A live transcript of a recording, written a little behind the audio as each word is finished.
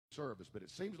service, but it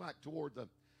seems like toward the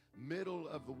middle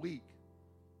of the week,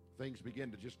 things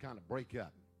begin to just kind of break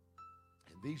up.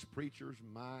 And these preachers,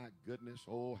 my goodness,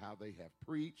 oh, how they have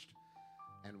preached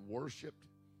and worshiped,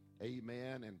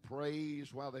 amen, and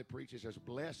praised while they preach. It says,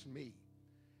 bless me.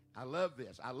 I love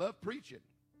this. I love preaching.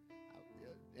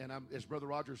 And as Brother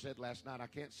Roger said last night, I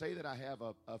can't say that I have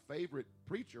a favorite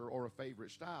preacher or a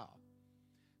favorite style,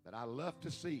 but I love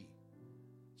to see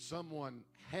someone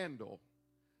handle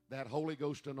that Holy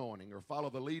Ghost anointing or follow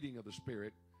the leading of the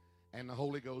Spirit and the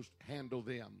Holy Ghost handle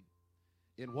them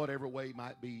in whatever way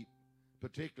might be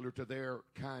particular to their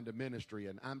kind of ministry.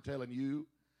 And I'm telling you,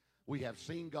 we have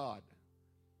seen God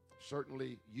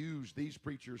certainly use these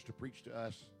preachers to preach to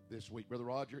us this week. Brother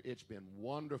Roger, it's been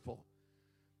wonderful.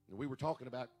 And we were talking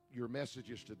about your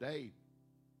messages today,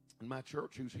 and my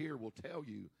church who's here will tell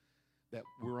you that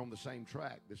we're on the same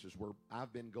track. This is where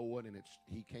I've been going, and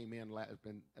he came in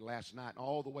last night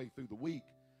all the way through the week.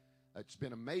 It's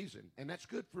been amazing, and that's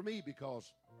good for me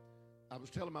because I was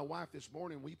telling my wife this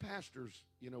morning, we pastors,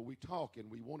 we talk and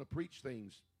we want to preach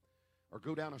things or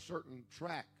go down a certain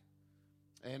track,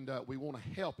 and we want to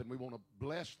help and we want to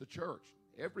bless the church.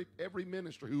 Every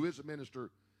minister who is a minister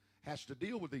has to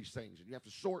deal with these things, and you have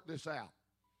to sort this out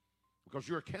because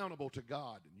you're accountable to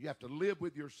God, and you have to live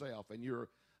with yourself, and you're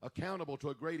accountable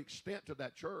to a great extent to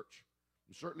that church,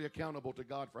 and certainly accountable to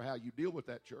God for how you deal with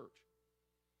that church.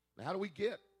 Now, how do we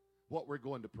get what we're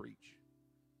going to preach?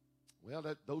 Well,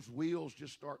 those wheels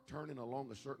just start turning along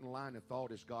a certain line of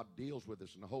thought as God deals with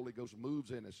us and the Holy Ghost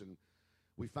moves in us, and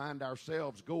we find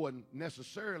ourselves going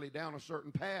necessarily down a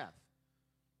certain path.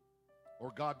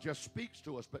 Or God just speaks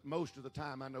to us, but most of the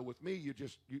time, I know with me,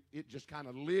 it just kind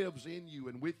of lives in you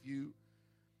and with you,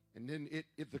 and then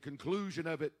the conclusion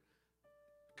of it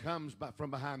comes from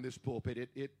behind this pulpit.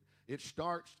 It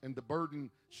starts, and the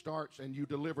burden starts, and you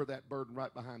deliver that burden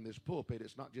right behind this pulpit.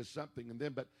 It's not just something, and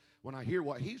then, but when I hear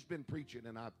what he's been preaching,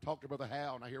 and I talk to Brother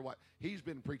Hal, and I hear what he's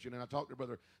been preaching, and I talk to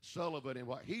Brother Sullivan, and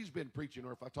what he's been preaching,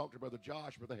 or if I talk to Brother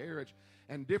Josh, Brother Harridge,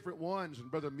 and different ones,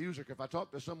 and Brother Music, if I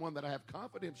talk to someone that I have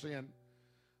confidence in,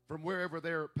 from wherever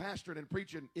they're pastoring and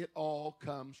preaching, it all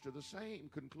comes to the same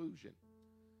conclusion.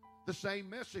 The same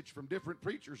message from different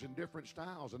preachers in different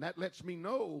styles. And that lets me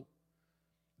know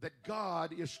that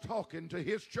God is talking to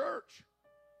his church.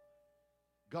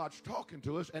 God's talking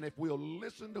to us, and if we'll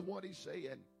listen to what he's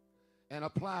saying and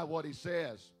apply what he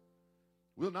says,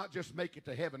 we'll not just make it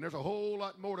to heaven. There's a whole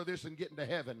lot more to this than getting to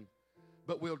heaven,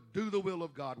 but we'll do the will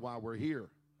of God while we're here.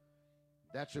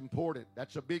 That's important.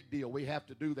 That's a big deal. We have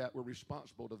to do that. We're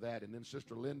responsible to that. And then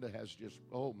Sister Linda has just,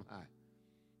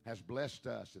 has blessed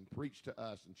us and preached to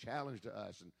us and challenged to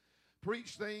us and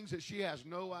preached things that she has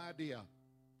no idea.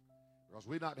 Because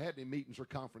we've not had any meetings or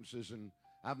conferences, and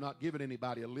I've not given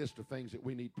anybody a list of things that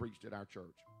we need preached at our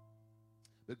church.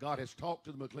 But God has talked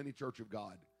to the McClenny Church of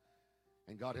God,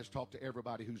 and God has talked to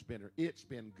everybody who's been here. It's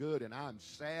been good, and I'm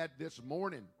sad this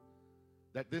morning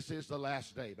that this is the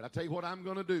last day. But I tell you what I'm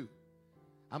going to do.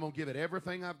 I'm going to give it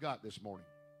everything I've got this morning.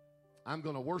 I'm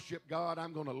going to worship God.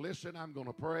 I'm going to listen. I'm going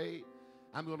to pray.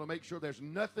 I'm going to make sure there's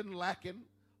nothing lacking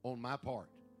on my part.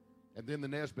 And then the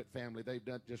Nesbitt family, they've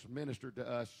just ministered to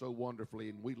us so wonderfully,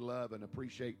 and we love and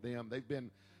appreciate them. They've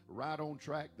been right on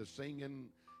track. The singing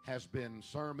has been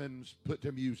sermons put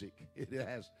to music. It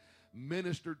has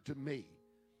ministered to me,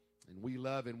 and we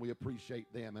love and we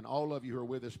appreciate them. And all of you who are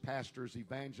with us, pastors,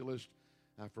 evangelists,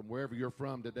 from wherever you're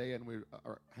from today, and we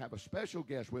have a special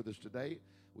guest with us today.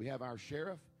 We have our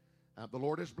sheriff. The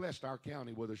Lord has blessed our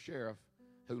county with a sheriff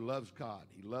who loves God.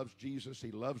 He loves Jesus.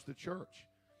 He loves the church.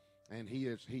 And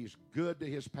he's good to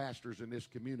his pastors in this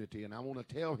community. And I want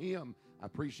to tell him, I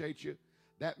appreciate you.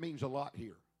 That means a lot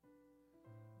here.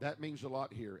 That means a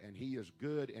lot here. And he is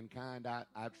good and kind.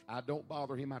 I don't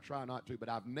bother him. I try not to. But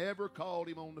I've never called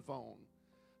him on the phone,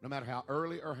 no matter how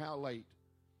early or how late.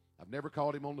 I've never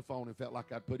called him on the phone and felt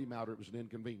like I'd put him out or it was an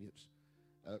inconvenience.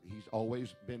 He's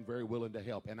always been very willing to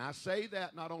help. And I say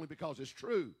that not only because it's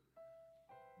true,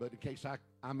 but in case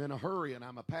I'm in a hurry and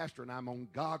I'm a pastor and I'm on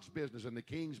God's business and the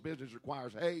king's business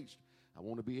requires haste, I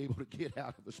want to be able to get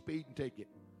out of a speeding ticket.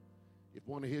 If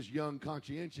one of his young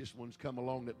conscientious ones come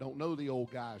along that don't know the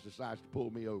old guys decides to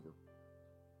pull me over.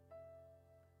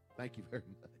 Thank you very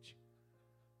much.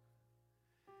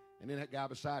 And then that guy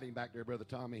beside him back there, Brother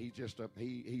Tommy,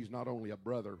 he's not only a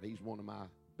brother, he's one of my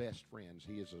best friends.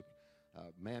 He is a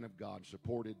man of God,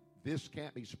 supported this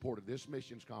camp, he supported this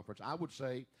missions conference. I would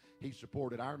say he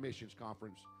supported our missions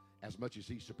conference as much as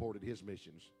he supported his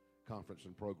missions conference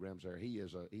and programs there. He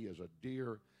is a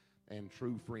dear and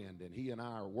true friend, and he and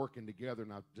I are working together,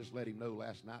 and I just let him know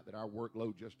last night that our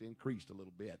workload just increased a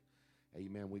little bit.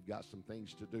 Amen. We've got some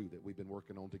things to do that we've been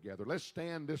working on together. Let's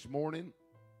stand this morning.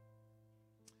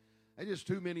 And just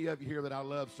too many of you here that I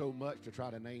love so much to try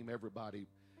to name everybody.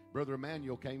 Brother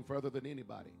Emmanuel came further than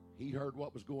anybody. He heard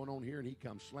what was going on here, and he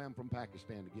come slam from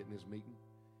Pakistan to get in this meeting.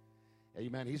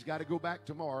 Amen. He's got to go back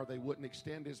tomorrow. They wouldn't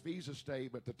extend his visa stay,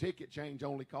 but the ticket change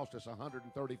only cost us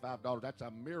 $135. That's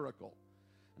a miracle.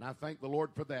 And I thank the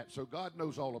Lord for that. So God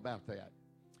knows all about that.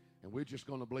 And we're just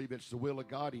going to believe it's the will of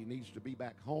God. He needs to be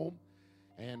back home.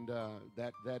 And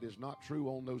that is not true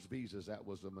on those visas. That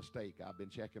was a mistake. I've been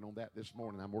checking on that this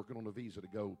morning. I'm working on a visa to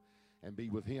go and be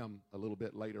with him a little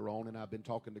bit later on. And I've been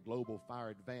talking to Global Fire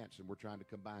Advance, and we're trying to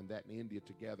combine that in India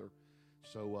together.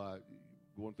 So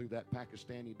going through that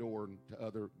Pakistani door and to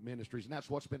other ministries. And that's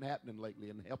what's been happening lately.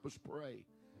 And help us pray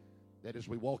that as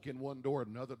we walk in one door,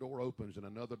 another door opens, and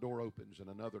another door opens, and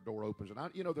another door opens. And,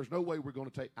 there's no way we're going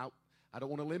to take out. I don't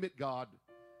want to limit God.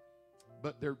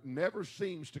 But there never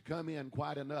seems to come in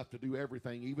quite enough to do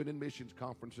everything, even in missions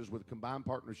conferences with combined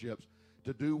partnerships,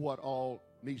 to do what all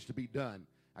needs to be done.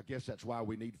 I guess that's why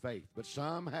we need faith. But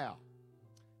somehow,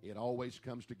 it always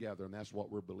comes together, and that's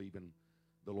what we're believing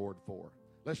the Lord for.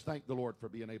 Let's thank the Lord for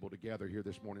being able to gather here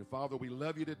this morning. Father, we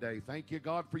love you today. Thank you,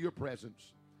 God, for your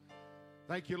presence.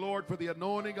 Thank you, Lord, for the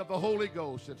anointing of the Holy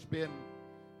Ghost that's been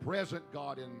present,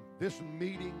 God, in this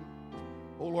meeting.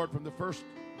 Oh, Lord, from the first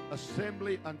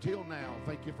assembly until now.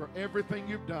 Thank you for everything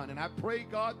you've done. And I pray,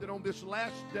 God, that on this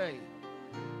last day,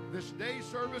 this day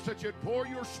service, that you'd pour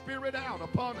your Spirit out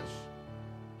upon us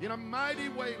in a mighty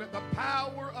way. Let the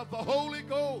power of the Holy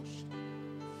Ghost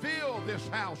fill this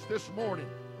house this morning.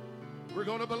 We're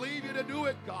going to believe you to do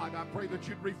it, God. I pray that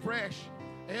you'd refresh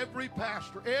every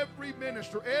pastor, every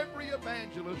minister, every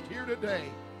evangelist here today.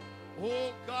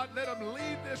 Oh, God, let them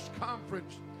leave this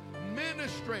conference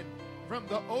ministering from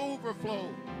the overflow.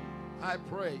 I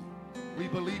pray we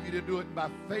believe you to do it, and by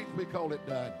faith we call it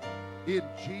done. In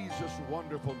Jesus'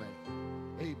 wonderful name,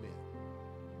 amen.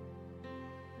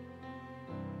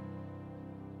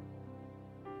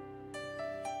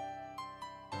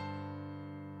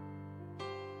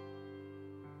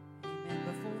 Amen.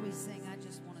 Before we sing, I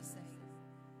just want to say,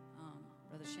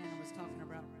 Brother Shannon was talking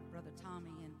about Brother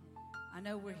Tommy, and I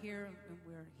know we're here and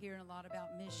we're hearing a lot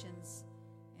about missions,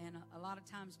 and a lot of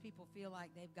times people feel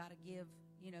like they've got to give,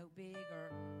 big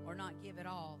or not give at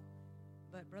all.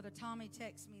 But Brother Tommy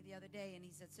texted me the other day, and he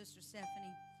said, Sister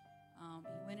Stephanie,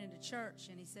 he went into church,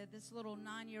 and he said, this little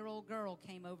 9-year-old girl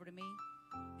came over to me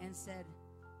and said,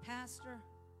 Pastor,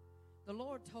 the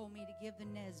Lord told me to give the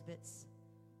Nesbitts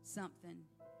something.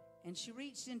 And she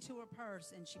reached into her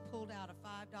purse, and she pulled out a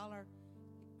 $5,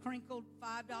 crinkled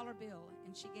 $5 bill,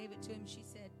 and she gave it to him. She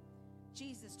said,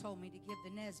 Jesus told me to give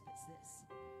the Nesbitts this.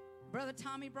 Brother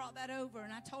Tommy brought that over,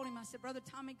 and I told him, I said, Brother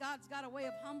Tommy, God's got a way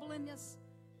of humbling us.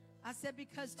 I said,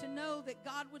 because to know that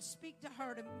God would speak to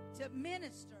her to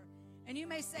minister. And you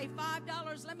may say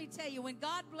 $5. Let me tell you, when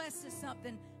God blesses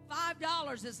something,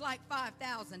 $5 is like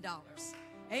 $5,000.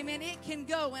 Amen. It can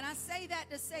go. And I say that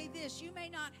to say this. You may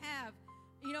not have,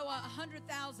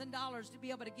 $100,000 to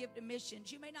be able to give to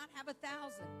missions. You may not have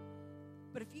 1,000.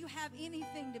 But if you have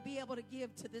anything to be able to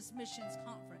give to this missions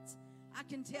conference, I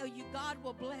can tell you God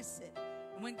will bless it.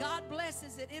 And when God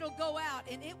blesses it, it'll go out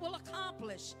and it will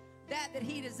accomplish that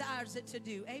he desires it to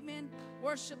do. Amen.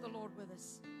 Worship the Lord with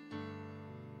us.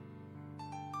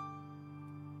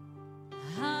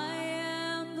 I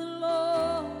am the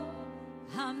Lord.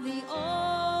 I'm the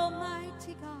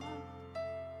Almighty God.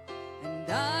 And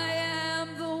I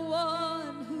am the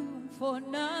one whom for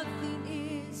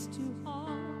nothing is too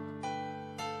hard.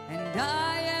 And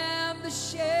I am the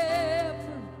shepherd.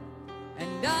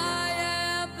 And I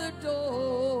am the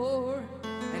door.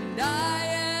 And I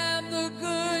am the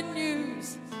good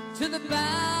news to the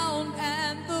bound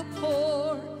and the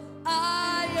poor.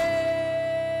 I am.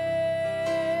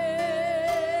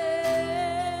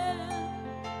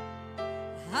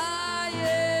 I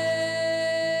am.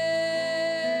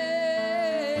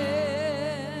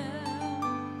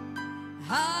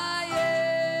 I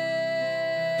am.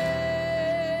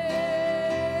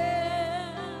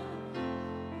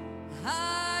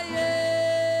 I am.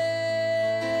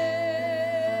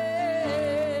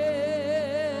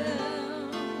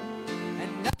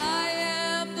 And I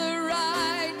am the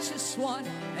righteous one.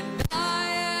 And I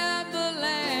am the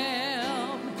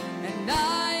lamb. And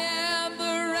I am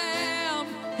the ram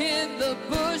in the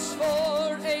bush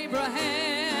for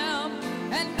Abraham.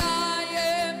 And I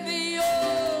am the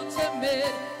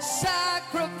ultimate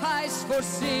sacrifice for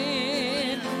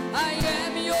sin. I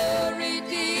am your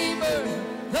redeemer,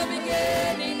 the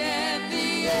beginning and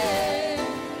the end.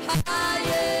 I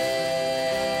am.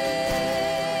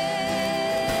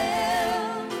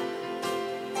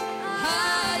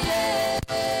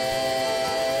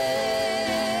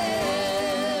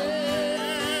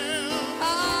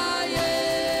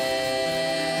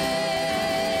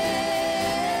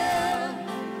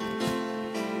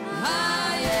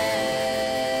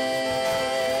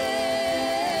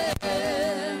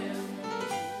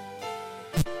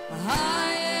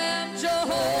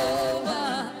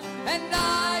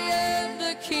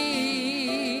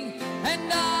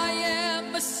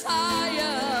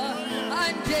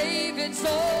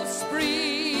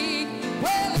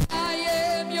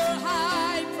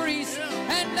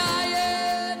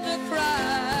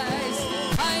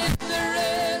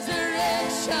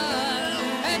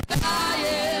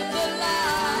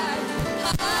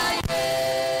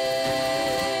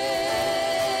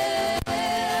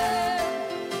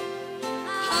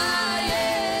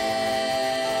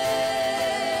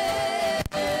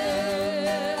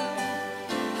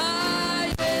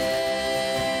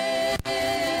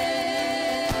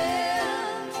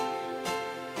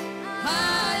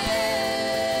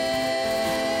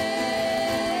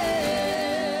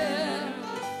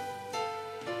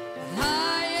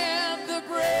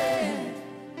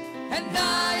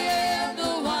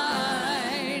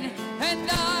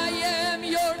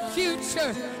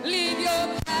 future, leave your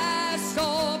past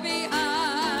all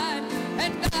behind.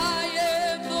 And I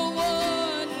am the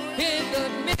one in the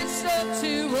midst of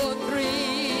two or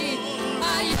three.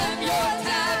 I am your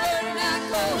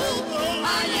tabernacle.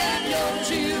 I am your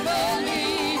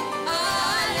jubilee.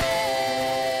 I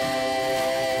am.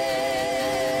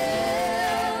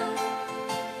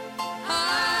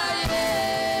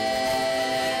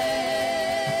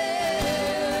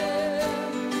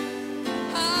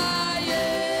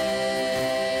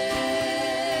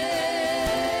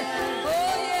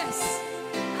 Oh yes,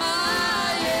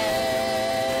 I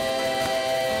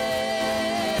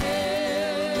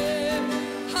am.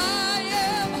 I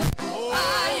am hope.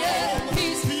 I am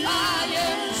peace. I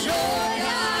am joy.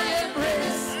 I am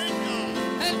rest.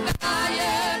 And I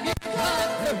am your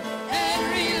comfort and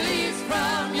release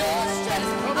from your stress.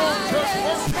 Come on, church, I am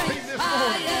worship Him strength. this I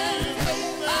morning. am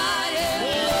faith. I am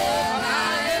love.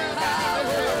 I am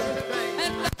power.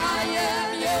 And I am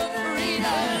your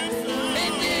freedom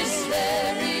in this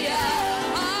very hour.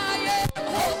 I am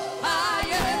hope. I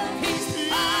am peace.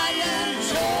 I am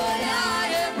joy. I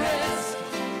am rest.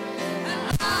 And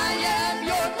I am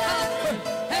your comfort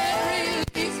and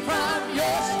release from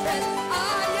your stress.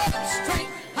 I am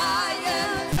strength. I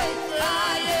am faith.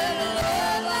 I am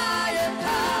love. I am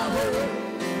power.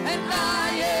 And I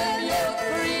am your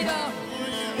freedom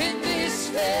in this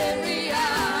very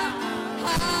hour.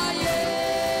 I am.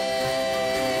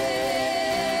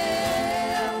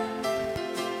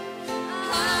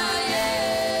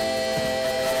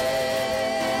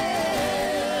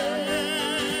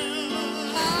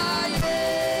 I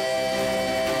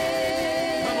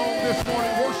Come on this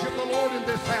morning, worship the Lord in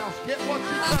this house. Get what you've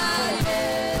done for Him.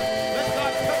 Let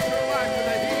God touch your life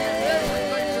today. He is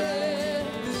everything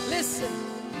this morning. Listen,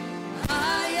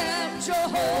 I am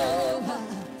Jehovah,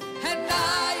 and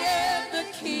I am the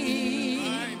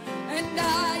King, and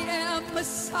I am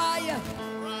Messiah,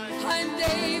 I'm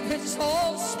David's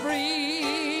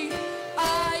offspring.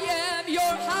 I am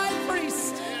your high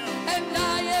priest, and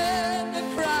I am the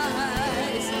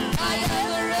Christ. I am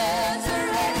the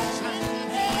resurrection,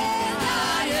 and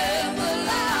I am the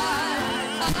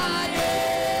life. I am.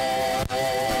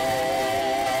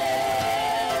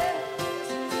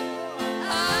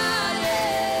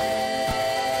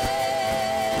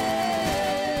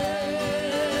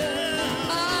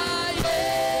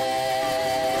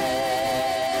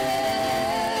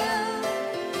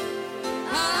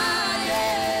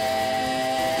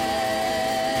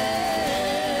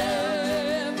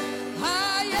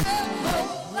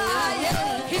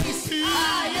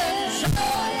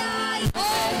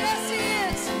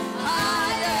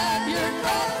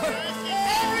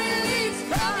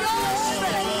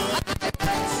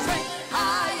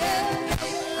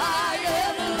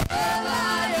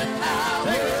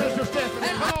 Take it, Sister Stephanie.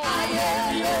 Come on. I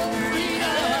am your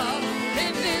freedom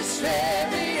in this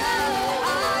very hour.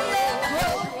 I am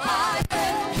hope. I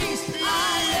am peace.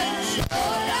 I am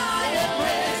joy. I am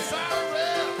rest.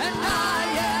 And I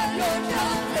am your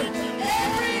comfort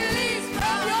and release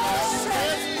from your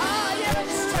stress. I am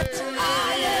strength.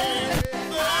 I am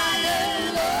faith. I am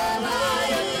love. I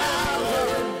am power.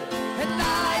 And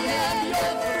I am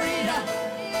your freedom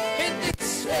in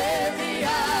this very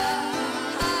hour.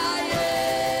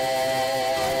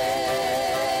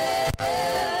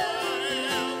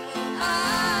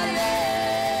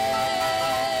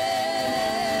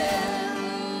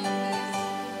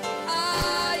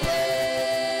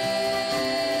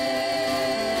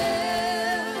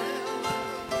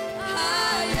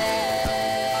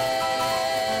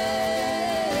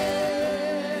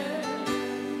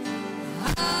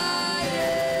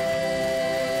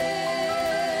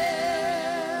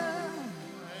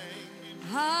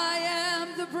 I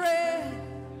am the bread,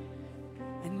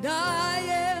 and I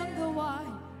am the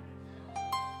wine.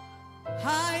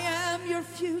 I am your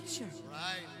future.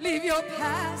 Leave your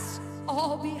past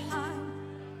all behind.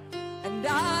 And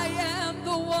I am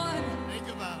the one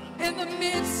in the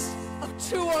midst of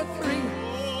two or three.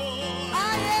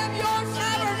 I am your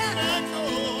tabernacle.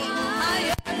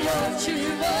 I am your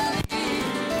jubilee.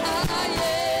 I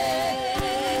am.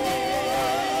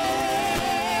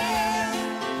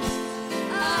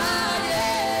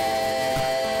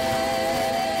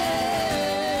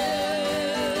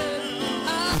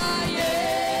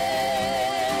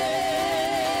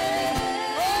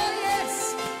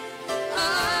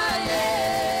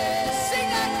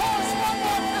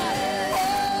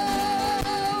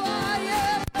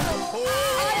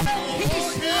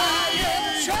 Peace, I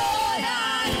am joy,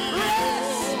 I am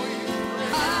rest.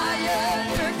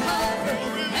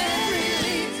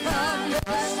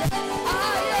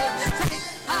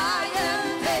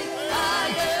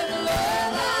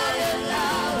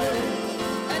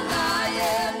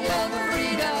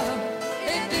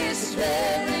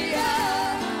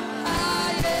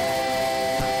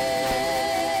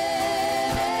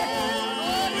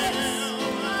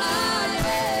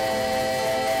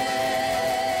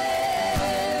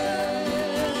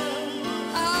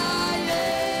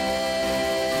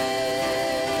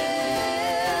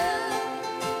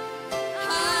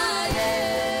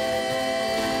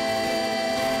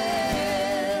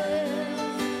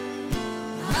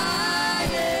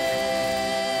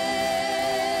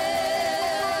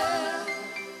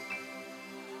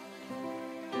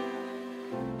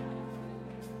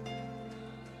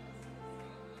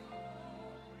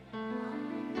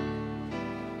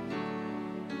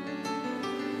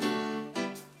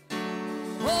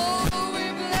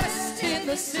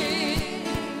 the city.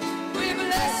 We're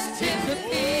blessed in the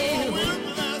field.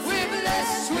 We're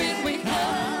blessed when we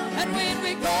come and when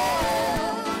we go.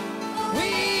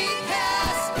 We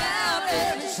cast down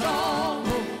every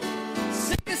stronghold.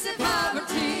 Sickness and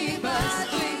poverty must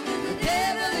flee. The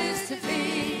devil is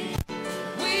defeated.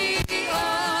 We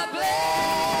are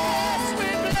blessed.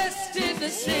 We're blessed in the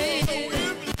city.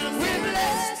 We're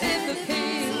blessed in the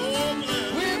field.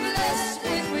 We're blessed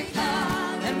when we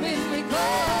come and when we go.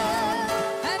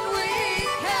 And we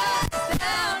cast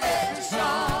down every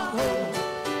stronghold.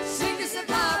 Sickness and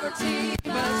poverty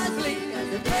must flee.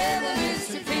 The devil is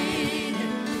defeated.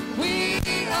 We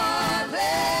are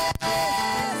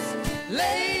blessed.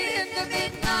 Late in the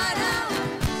midnight hour,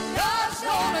 God's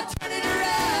gonna turn it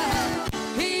around.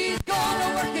 He's gonna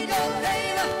work in your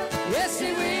favor. Yes,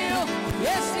 He will.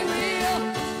 Yes, He will.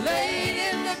 Late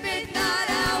in the midnight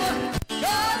hour,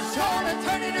 God's gonna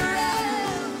turn it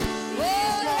around.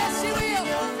 Oh, yes, He will.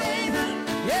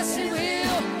 Yes, He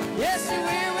will. Yes, He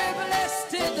will. We're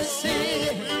blessed in the city,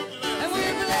 and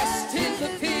we're blessed in the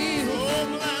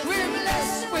field. We're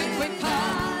blessed when we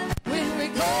come, when we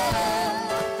go,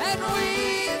 and we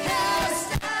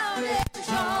cast down every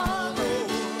stronghold.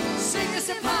 Sickness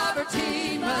and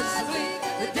poverty must flee.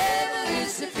 The devil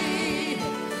is defeated.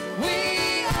 We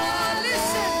are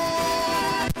listening.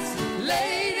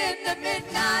 Late in the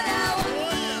midnight hour,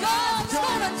 God's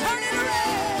gonna turn it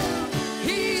around.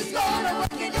 He's gonna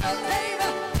work in your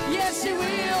favor. Yes, He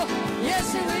will.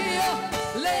 Yes, He will.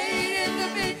 Late in the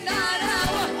midnight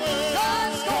hour,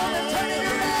 God's gonna turn it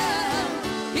around.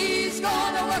 He's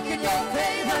gonna work in your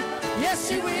favor. Yes,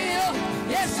 He will.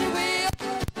 Yes, He will.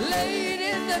 Late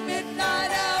in the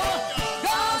midnight hour,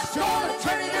 God's gonna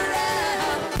turn it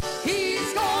around.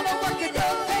 He's gonna work in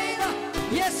your favor.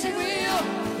 Yes, He will.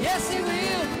 Yes, He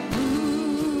will.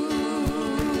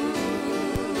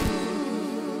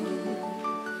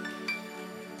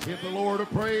 Give the Lord a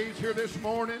praise here this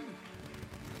morning.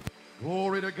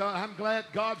 Glory to God. I'm glad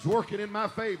God's working in my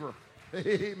favor.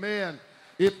 Amen.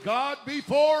 If God be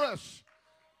for us,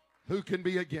 who can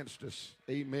be against us?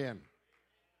 Amen.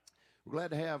 We're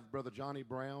glad to have Brother Johnny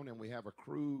Brown, and we have a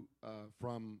crew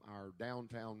from our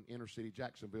downtown inner city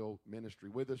Jacksonville ministry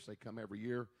with us. They come every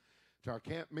year to our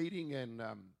camp meeting, and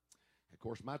of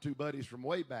course, my two buddies from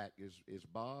way back is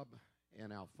Bob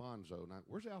and Alfonso. Now,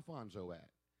 where's Alfonso at?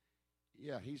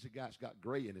 Yeah, he's the guy that's got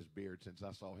gray in his beard since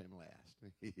I saw him last.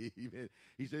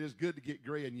 He said it's good to get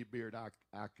gray in your beard. I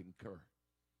concur.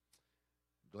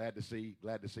 Glad to see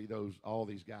all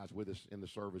these guys with us in the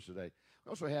service today. We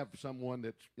also have someone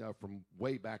that's from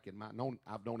way back I've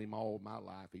known him all my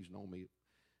life. He's known me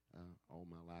all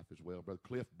my life as well. Brother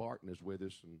Cliff Barton is with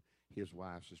us, and his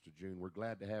wife, Sister June. We're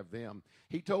glad to have them.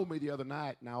 He told me the other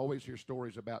night, and I always hear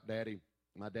stories about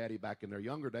my daddy back in their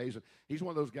younger days. And he's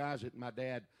one of those guys that my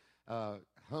dad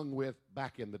hung with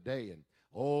back in the day, and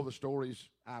all the stories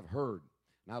I've heard.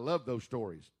 And I love those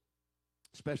stories,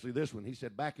 especially this one. He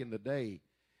said, back in the day,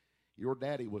 your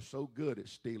daddy was so good at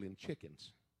stealing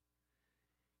chickens.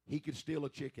 He could steal a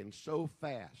chicken so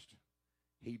fast,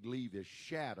 he'd leave his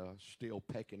shadow still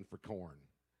pecking for corn.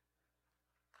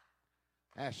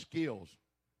 That's skills.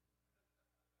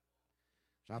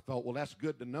 So I thought, well, that's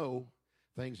good to know.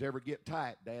 Things ever get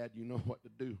tight, Dad, you know what to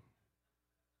do.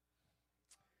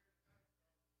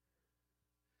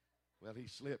 Well, he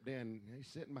slipped in. He's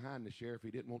sitting behind the sheriff.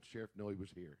 He didn't want the sheriff to know he was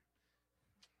here.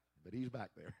 But he's back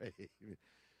there.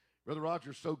 Brother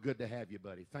Roger, so good to have you,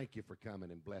 buddy. Thank you for coming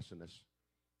and blessing us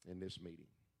in this meeting.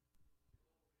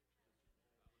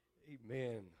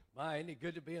 Amen. My, ain't it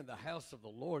good to be in the house of the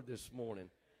Lord this morning?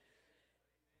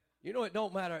 You know, it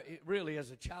don't matter, really,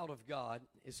 as a child of God,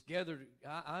 it's gathered.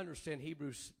 I understand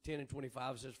Hebrews 10 and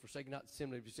 25 says, forsake not the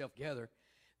assembly of yourself together.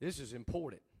 This is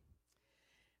important.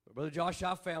 But Brother Josh,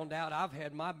 I found out I've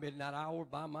had my midnight hour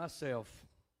by myself.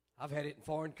 I've had it in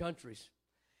foreign countries.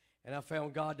 And I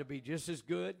found God to be just as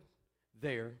good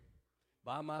there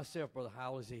by myself, Brother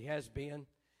Howell, as He has been.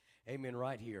 Amen,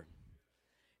 right here.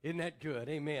 Isn't that good?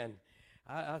 Amen.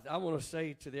 I want to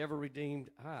say to the ever-redeemed,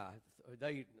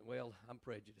 I'm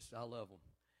prejudiced. I love them.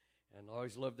 And I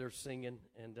always love their singing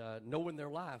and knowing their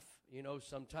life. You know,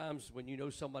 sometimes when you know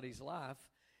somebody's life,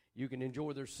 you can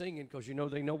enjoy their singing because you know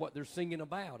they know what they're singing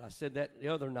about. I said that the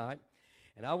other night.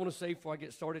 And I want to say before I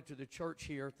get started to the church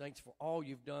here, thanks for all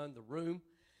you've done, the room.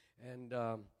 And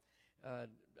I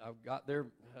got there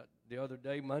the other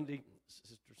day, Monday.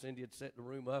 Sister Cindy had set the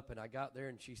room up, and I got there,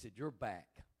 and she said, you're back.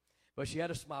 But she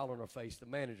had a smile on her face, the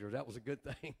manager. That was a good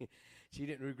thing. She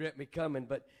didn't regret me coming.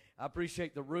 But I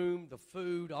appreciate the room, the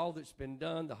food, all that's been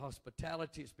done, the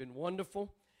hospitality. It's been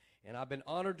wonderful. And I've been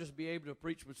honored to be able to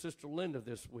preach with Sister Linda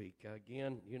this week.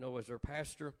 Again, you know, as her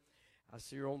pastor, I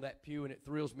see her on that pew, and it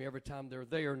thrills me every time they're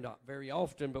there. Not very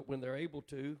often, but when they're able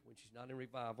to, when she's not in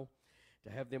revival,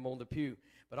 to have them on the pew.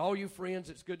 But all you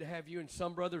friends, it's good to have you, and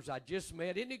some brothers I just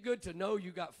met. Isn't it good to know you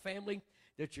got family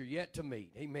that you're yet to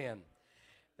meet? Amen.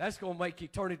 That's going to make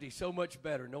eternity so much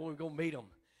better, knowing we're going to meet them.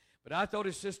 But I thought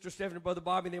as Sister Stephanie and Brother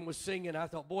Bobby and them was singing, I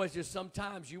thought, boys, just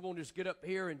sometimes you want to just get up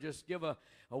here and just give a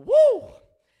woo!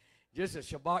 Just a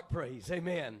Shabbat praise.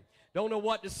 Amen. Don't know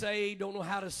what to say. Don't know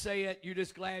how to say it. You're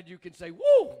just glad you can say,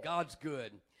 woo, God's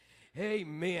good.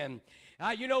 Amen.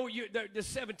 You know, the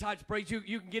 7 types of praise,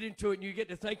 you can get into it and you get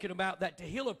to thinking about that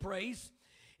Tehillah praise.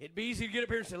 It'd be easy to get up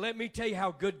here and say, let me tell you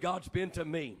how good God's been to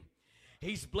me.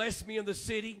 He's blessed me in the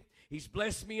city. He's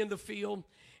blessed me in the field.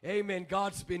 Amen.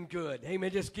 God's been good.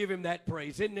 Amen. Just give him that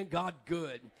praise. Isn't God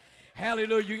good?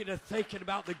 Hallelujah. You get to thinking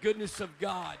about the goodness of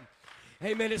God.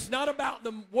 Amen. It's not about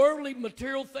the worldly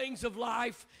material things of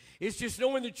life. It's just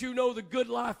knowing that you know the good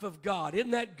life of God. Isn't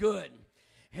that good?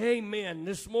 Amen.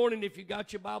 This morning, if you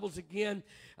got your Bibles again,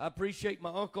 I appreciate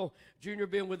my Uncle Junior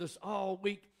being with us all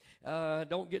week.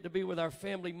 Don't get to be with our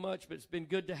family much, but it's been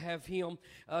good to have him.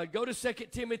 Go to 2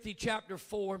 Timothy chapter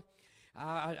 4.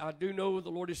 I do know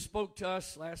the Lord has spoke to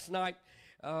us last night.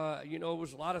 You know, there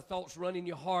was a lot of thoughts running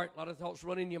your heart, a lot of thoughts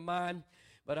running your mind.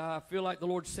 But I feel like the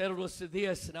Lord settled us to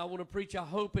this, and I want to preach a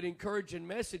hope and encouraging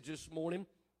message this morning,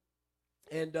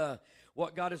 and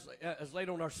what God has laid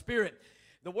on our spirit.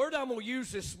 The word I'm going to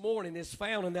use this morning is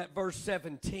found in that verse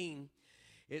 17.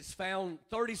 It's found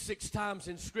 36 times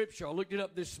in Scripture. I looked it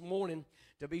up this morning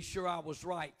to be sure I was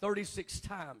right, 36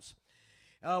 times.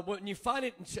 When you find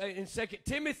it in 2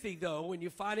 Timothy, though, when you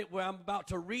find it where I'm about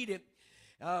to read it,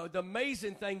 the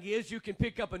amazing thing is you can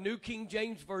pick up a New King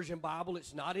James Version Bible.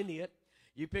 It's not in it.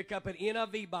 You pick up an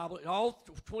NIV Bible, all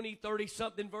 20,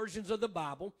 30-something versions of the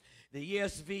Bible, the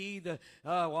ESV,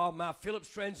 my Phillips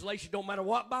translation, don't matter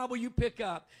what Bible you pick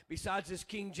up, besides this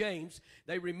King James,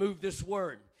 they remove this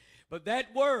word. But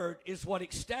that word is what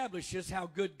establishes how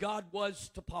good God was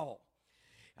to Paul.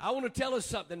 I want to tell us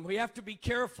something. We have to be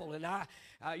careful, and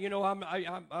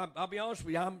I'll be honest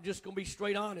with you. I'm just going to be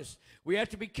straight honest. We have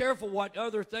to be careful what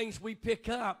other things we pick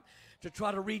up to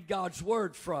try to read God's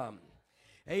word from.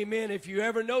 Amen. If you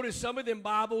ever notice, some of them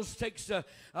Bibles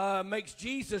makes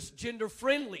Jesus gender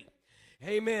friendly.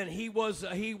 Amen. He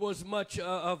was much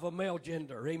of a male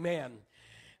gender. Amen.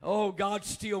 Oh, God's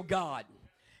still God.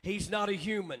 He's not a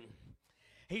human.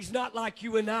 He's not like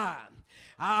you and I.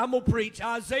 I'm going to preach.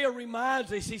 Isaiah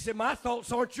reminds us, he said, my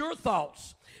thoughts aren't your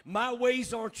thoughts. My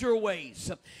ways aren't your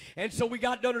ways. And so we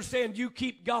got to understand, you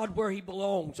keep God where he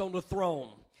belongs, on the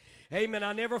throne. Amen.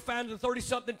 I never find the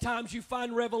 30-something times you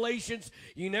find Revelations,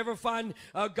 you never find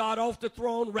God off the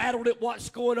throne, rattled at what's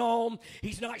going on.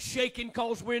 He's not shaking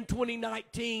because we're in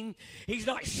 2019. He's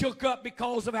not shook up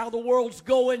because of how the world's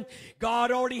going.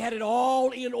 God already had it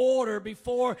all in order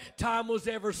before time was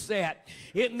ever set.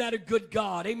 Isn't that a good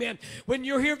God? Amen. When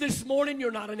you're here this morning,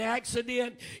 you're not an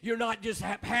accident. You're not just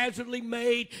haphazardly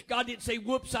made. God didn't say,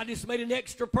 whoops, I just made an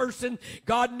extra person.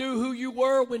 God knew who you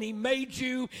were when he made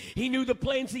you. He knew the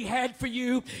plans he had for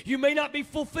you. You may not be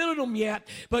fulfilling them yet,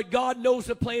 but God knows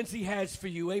the plans he has for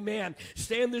you. Amen.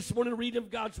 Stand this morning and read of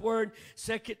God's word,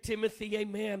 2 Timothy,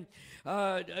 amen.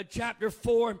 Chapter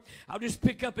 4. I'll just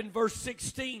pick up in verse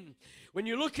 16. When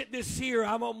you look at this here,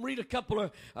 I'm going to read a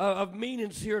couple of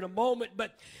meanings here in a moment,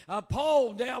 but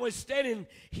Paul now is standing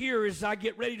here as I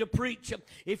get ready to preach.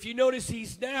 If you notice,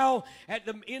 he's now at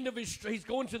the end of he's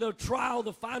going to the trial,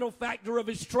 the final factor of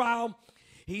his trial.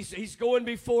 He's going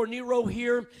before Nero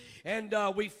here, and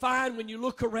we find when you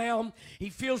look around, he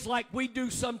feels like we do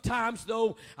sometimes,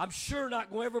 though I'm sure not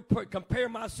going to ever compare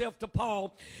myself to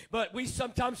Paul, but we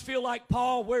sometimes feel like,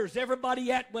 Paul, where's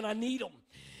everybody at when I need them?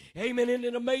 Amen. Isn't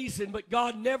it amazing? But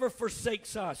God never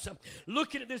forsakes us.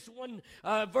 Looking at this one,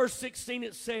 verse 16,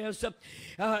 it says,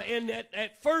 and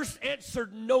at first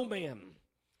answered no man.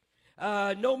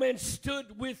 No man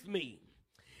stood with me,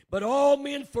 but all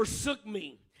men forsook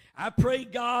me. I pray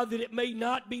God that it may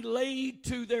not be laid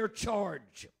to their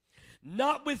charge.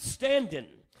 Notwithstanding,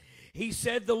 he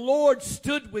said, the Lord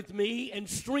stood with me and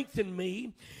strengthened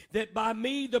me, that by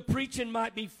me the preaching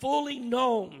might be fully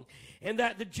known, and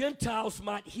that the Gentiles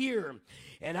might hear.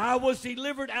 And I was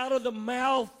delivered out of the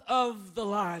mouth of the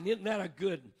lion. Isn't that a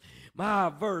good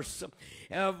verse?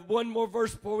 One more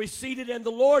verse before we see it. And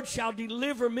the Lord shall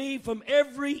deliver me from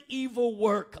every evil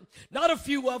work. Not a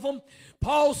few of them.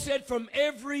 Paul said from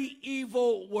every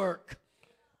evil work.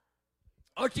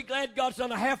 Aren't you glad God's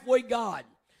not a halfway God?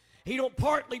 He don't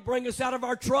partly bring us out of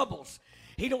our troubles.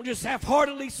 He don't just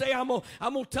half-heartedly say, I'm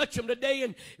gonna touch them today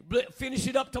and finish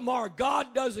it up tomorrow.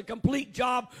 God does a complete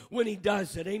job when he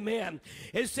does it. Amen.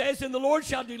 It says, and the Lord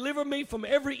shall deliver me from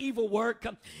every evil work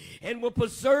and will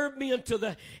preserve me unto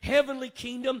the heavenly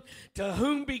kingdom, to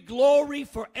whom be glory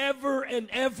forever and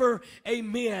ever.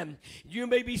 Amen. You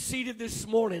may be seated this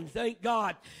morning. Thank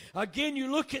God. Again,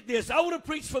 you look at this. I want to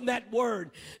preach from that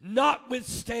word,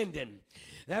 notwithstanding.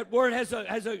 That word has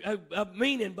a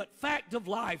meaning, but fact of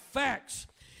life, facts.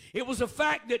 It was a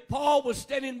fact that Paul was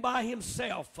standing by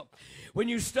himself. When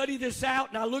you study this out,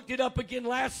 and I looked it up again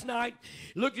last night,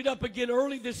 looked it up again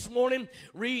early this morning,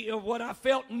 what I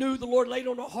felt knew the Lord laid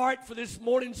on the heart for this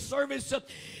morning's service.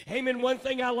 Amen. One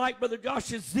thing I like, Brother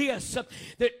Josh, is this,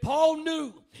 that Paul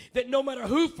knew that no matter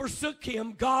who forsook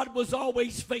him, God was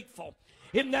always faithful.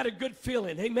 Isn't that a good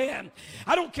feeling? Amen.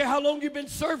 I don't care how long you've been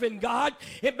serving God.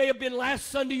 It may have been last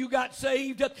Sunday you got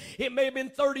saved. It may have been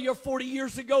 30 or 40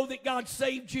 years ago that God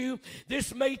saved you.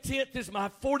 This May 10th is my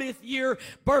 40th year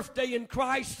birthday in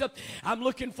Christ. I'm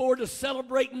looking forward to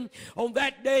celebrating on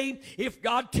that day if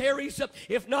God tarries.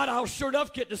 If not, I'll sure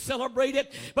enough get to celebrate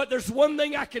it. But there's one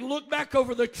thing I can look back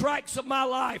over the tracks of my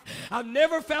life. I've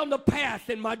never found a path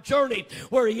in my journey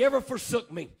where he ever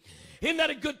forsook me. Isn't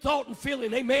that a good thought and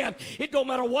feeling? Amen. It don't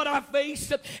matter what I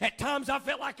faced. At times I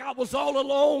felt like I was all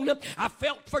alone. I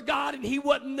felt for God and he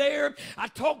wasn't there. I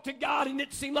talked to God and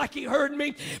it seemed like he heard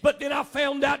me. But then I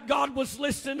found out God was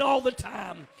listening all the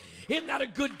time. Isn't that a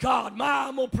good God?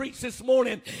 I'm going to preach this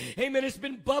morning. Amen. It's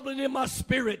been bubbling in my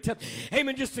spirit.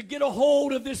 Amen. Just to get a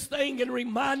hold of this thing and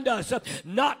remind us,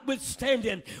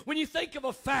 notwithstanding. When you think of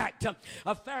a fact,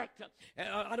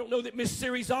 I don't know that Miss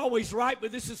Siri's always right,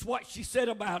 but this is what she said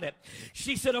about it.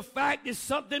 She said a fact is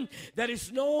something that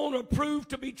is known or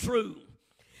proved to be true.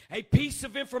 A piece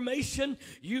of information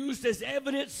used as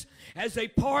evidence as a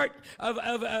part of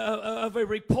a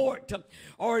report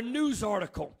or a news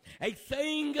article. A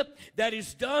thing that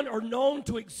is done or known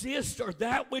to exist, or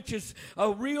that which is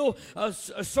real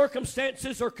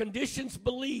circumstances or conditions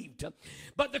believed.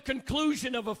 But the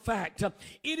conclusion of a fact,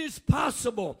 it is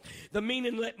possible, the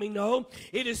meaning let me know,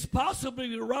 it is possible to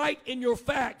be right in your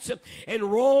facts and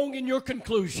wrong in your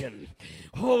conclusion.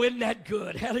 Oh, isn't that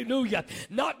good? Hallelujah.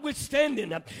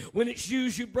 Notwithstanding, when it's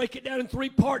used, you break it down in three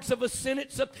parts of a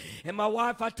sentence. And my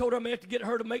wife, I told her I'm going to have to get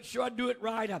her to make sure I do it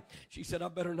right. She said, I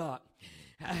better not.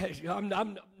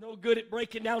 I'm no good at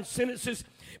breaking down sentences,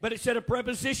 but it said a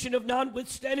preposition of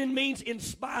notwithstanding means in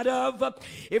spite of.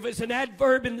 If it's an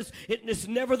adverb, it's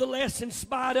nevertheless in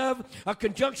spite of. A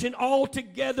conjunction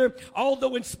altogether,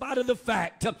 although in spite of the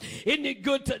fact. Isn't it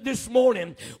good this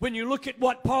morning when you look at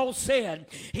what Paul said?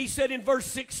 He said in verse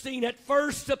 16, at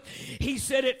first,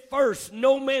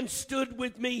 no man stood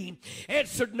with me.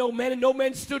 Answered no man, and no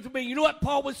man stood with me. You know what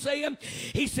Paul was saying?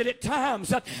 He said at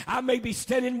times, I may be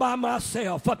standing by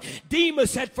myself.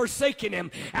 Demas had forsaken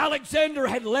him. Alexander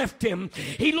had left him.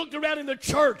 He looked around in the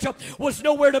church, was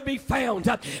nowhere to be found.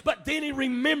 But then he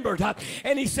remembered,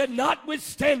 and he said,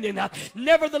 notwithstanding,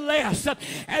 nevertheless,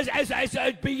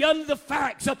 as beyond the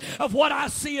facts of what I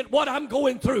see and what I'm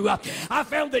going through, I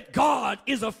found that God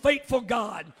is a faithful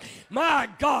God. My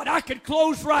God, I could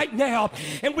close right now,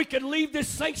 and we could leave this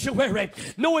sanctuary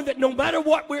knowing that no matter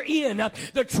what we're in,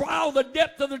 the trial, the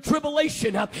depth of the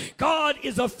tribulation, God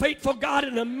is a faithful God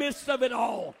in the midst of it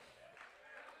all.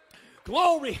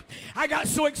 Glory. I got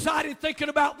so excited thinking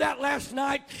about that last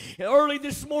night. Early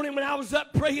this morning when I was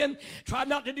up praying, tried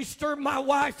not to disturb my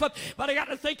wife, but I got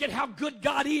to thinking how good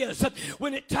God is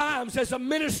when at times as a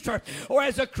minister or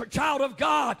as a child of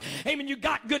God, amen, you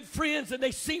got good friends and they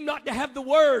seem not to have the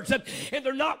words and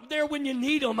they're not there when you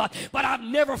need them. But I've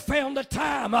never found a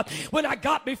time when I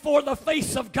got before the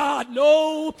face of God.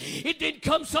 No, it didn't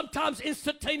come sometimes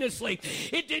instantaneously.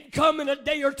 It didn't come in a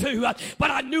day or two,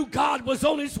 but I knew God was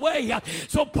on his way.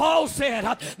 So Paul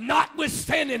said,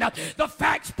 notwithstanding, the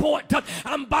facts point,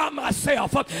 I'm by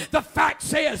myself. The fact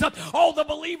says, all the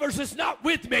believers is not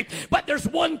with me, but there's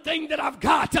one thing that I've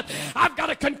got. I've got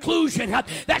a conclusion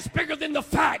that's bigger than the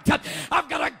fact. I've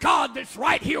got a God that's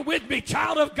right here with me,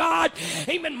 child of God.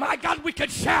 Amen. My God, we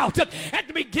could shout at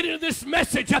the beginning of this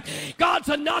message, God's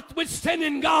a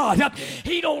notwithstanding God.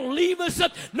 He don't leave us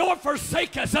nor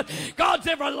forsake us. God's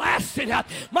everlasting.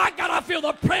 My God, I feel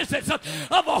the presence of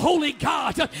a holy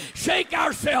God. Shake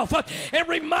ourselves and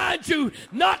remind you,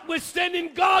 notwithstanding,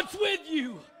 God's with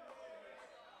you.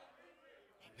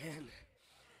 Amen.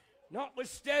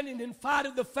 Notwithstanding, in spite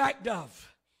of the fact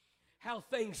of how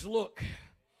things look.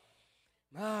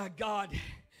 My God,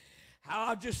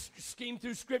 I'll just skim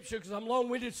through Scripture because I'm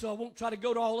long-winded, so I won't try to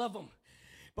go to all of them.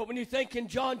 But when you think in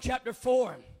John chapter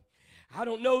 4, I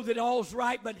don't know that all's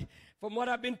right, but From what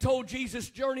I've been told, Jesus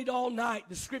journeyed all night.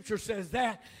 The scripture says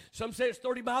that. Some say it's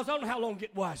 30 miles. I don't know how long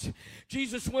it was.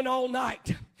 Jesus went all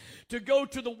night to go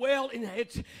to the well, and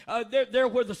it's there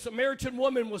where the Samaritan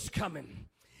woman was coming.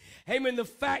 Amen. The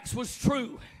facts was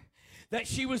true that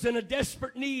she was in a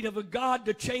desperate need of a God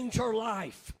to change her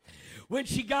life. When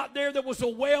she got there was a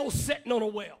well sitting on a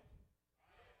well.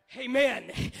 Amen.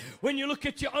 When you look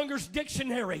at your Unger's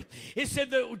dictionary, it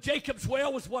said that Jacob's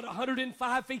well was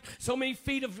 105 feet, so many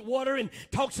feet of water, and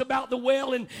talks about the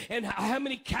well and how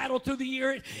many cattle through the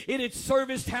year it had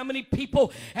serviced, how many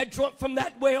people had drunk from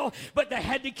that well, but they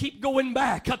had to keep going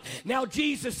back. Now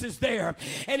Jesus is there,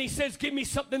 and he says, give me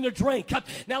something to drink.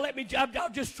 Now I'll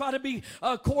just try to be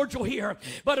cordial here,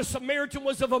 but a Samaritan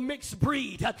was of a mixed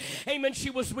breed. Amen. She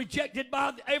was rejected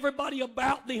by everybody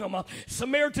about them.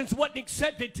 Samaritans wasn't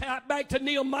accepted. Back to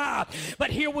Nehemiah, but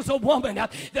here was a woman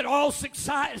that all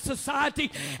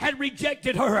society had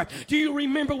rejected her. Do you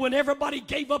remember when everybody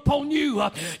gave up on you?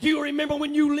 Do you remember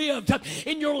when you lived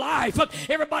in your life?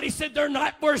 Everybody said they're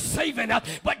not worth saving,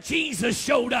 but Jesus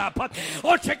showed up.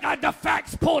 Oh, check out, the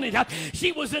facts pointed.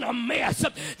 She was in a mess.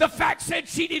 The facts said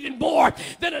she needed more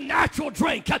than a natural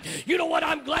drink. You know what?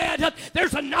 I'm glad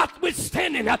there's a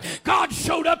notwithstanding. God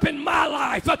showed up in my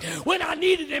life when I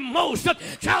needed him most.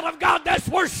 Child of God, that's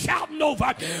worth shouting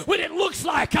over. When it looks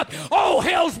like all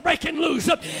hell's breaking loose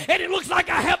and it looks like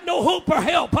I have no hope or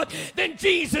help, then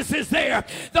Jesus is there.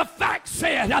 The fact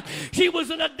said she was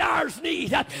in a dire's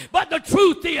need, but the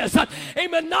truth is,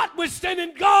 amen,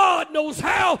 notwithstanding, God knows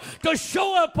how to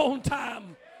show up on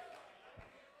time.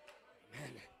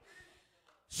 Amen.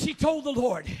 She told the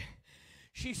Lord,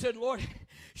 she said, Lord,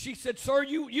 she said, sir,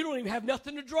 you don't even have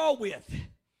nothing to draw with.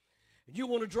 You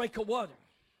want a drink of water.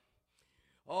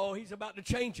 Oh, he's about to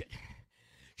change it.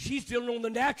 She's dealing on the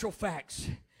natural facts.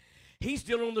 He's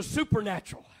dealing on the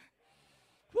supernatural.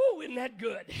 Woo, isn't that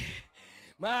good?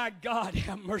 My God,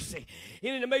 have mercy.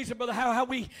 Isn't it amazing, brother, how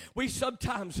we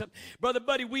sometimes, Brother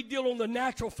Buddy, we deal on the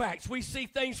natural facts. We see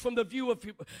things from the view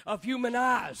of human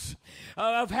eyes,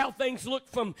 of how things look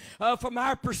from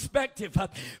our perspective.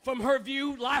 From her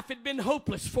view, life had been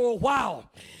hopeless for a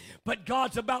while, but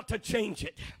God's about to change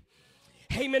it.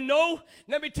 Amen. No,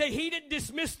 let me tell you, he didn't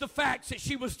dismiss the facts that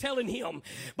she was telling him,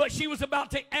 but she was about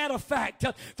to add a fact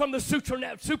from the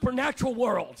supernatural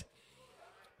world.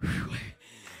 Whew.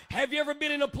 Have you ever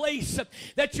been in a place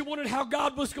that you wondered how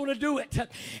God was going to do it?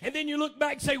 And then you look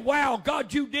back and say, wow,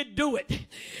 God, you did do it.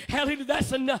 Hallelujah,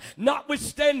 that's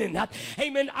notwithstanding.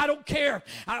 Amen, I don't care.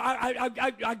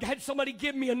 I had somebody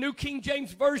give me a New King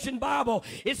James Version Bible.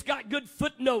 It's got good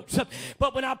footnotes.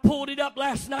 But when I pulled it up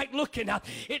last night looking,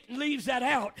 it leaves that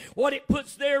out. What it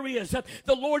puts there is,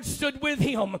 the Lord stood with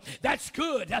him. That's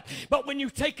good. But when you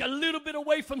take a little bit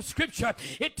away from Scripture,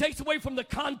 it takes away from the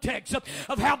context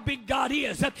of how big God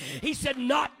is. He said,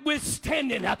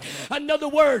 notwithstanding. In other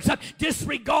words,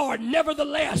 disregard.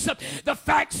 Nevertheless, the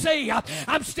facts say,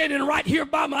 I'm standing right here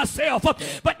by myself,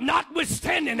 but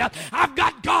notwithstanding, I've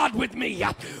got God with me.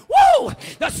 Woo!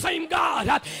 The same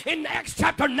God in Acts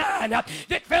chapter 9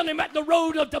 that found him at the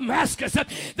road of Damascus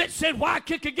that said, why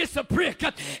kick against a prick?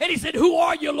 And he said, who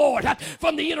are you, Lord?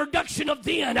 From the introduction of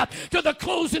then to the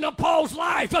closing of Paul's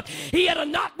life, he had a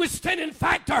notwithstanding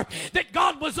factor that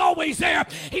God was always there.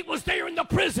 He was there in the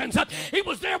prisons. He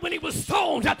was there when he was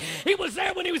stoned. He was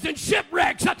there when he was in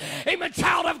shipwrecks. Amen,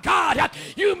 child of God.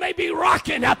 You may be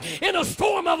rocking in a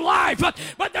storm of life,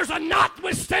 but there's a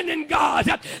notwithstanding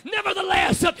God.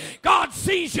 Nevertheless, God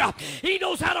sees you. He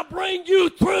knows how to bring you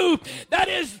through. That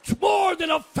is more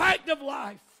than a fact of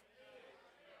life.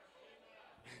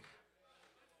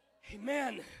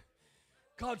 Amen.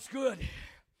 God's good.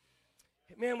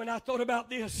 Amen. When I thought about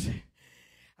this,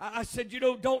 I said, you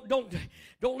know, don't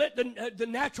let the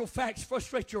natural facts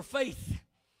frustrate your faith.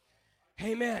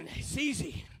 Amen. It's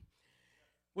easy.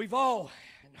 We've all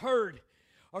heard,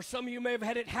 or some of you may have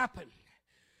had it happen,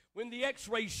 when the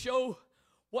x-rays show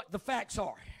what the facts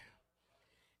are.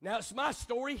 Now, it's my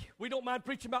story. We don't mind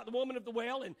preaching about the woman of the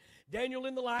well and Daniel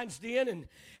in the lion's den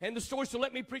and the story, so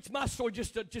let me preach my story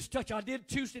just touch. I did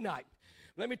Tuesday night.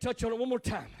 Let me touch on it one more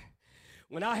time.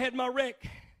 When I had my wreck,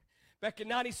 back in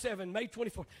 97, May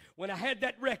 24th, when I had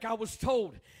that wreck, I was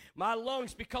told my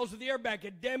lungs, because of the airbag,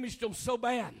 had damaged them so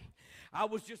bad. I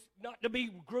was just, not to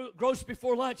be gross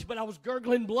before lunch, but I was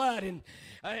gurgling blood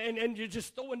and you're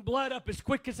just throwing blood up as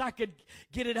quick as I could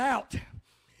get it out.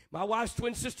 My wife's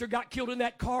twin sister got killed in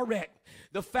that car wreck.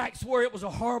 The facts were it was a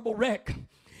horrible wreck.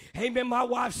 Amen. My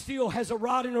wife still has a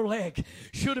rod in her leg.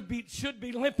 Should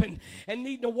be limping and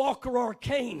needing a walker or a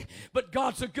cane. But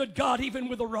God's a good God even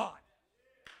with a rod.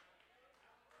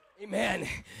 Amen.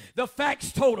 The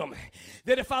facts told them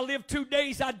that if I lived 2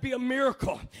 days, I'd be a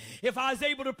miracle. If I was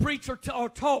able to preach or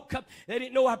talk, they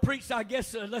didn't know I preached, I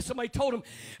guess, unless somebody told them.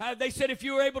 They said if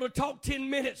you were able to talk 10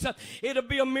 minutes, it'll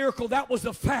be a miracle. That was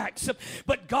the facts.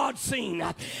 But God seen.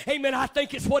 Amen. I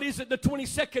think it's, what is it, the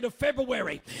 22nd of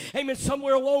February. Amen.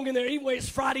 Somewhere along in there. Anyway, it's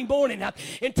Friday morning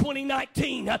in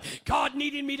 2019. God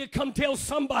needed me to come tell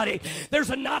somebody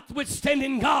there's a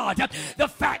notwithstanding God. The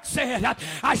fact said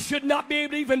I should not be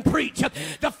able to even preach.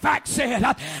 The fact said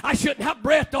I shouldn't have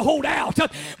breath to hold out,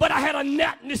 but I had a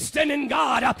notwithstanding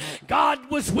God. God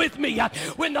was with me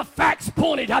when the facts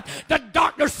pointed. The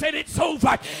doctor said it's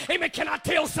over. Amen. Can I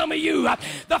tell some of you,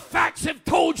 the facts have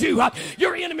told you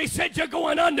your enemy said you're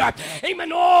going under.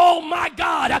 Amen. Oh my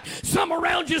God, some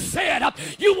around you said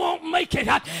you won't make it.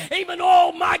 Amen.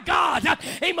 Oh my God.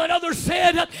 Amen. Others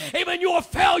said, amen, you're a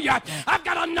failure. I've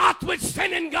got a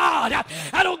notwithstanding God.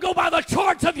 I don't go by the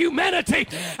charts of humanity.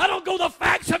 I don't go the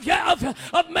facts of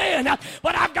man,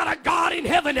 but I've got a God in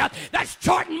heaven that's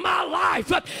charting my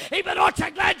life. Amen. Aren't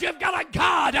you glad you've got a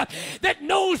God that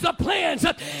knows the plans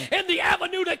and the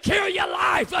avenue to carry your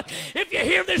life? If you're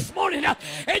here this morning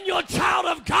and you're a child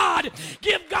of God,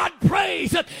 give God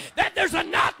praise that there's a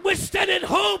notwithstanding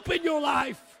hope in your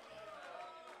life.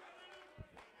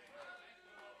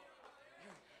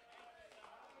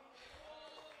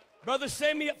 Brother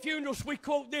Sammy, at funerals, we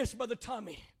quote this, Brother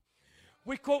Tommy.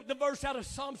 We quote the verse out of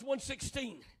Psalms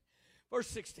 116, verse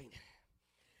 16.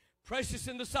 Precious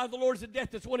in the sight of the Lord is the death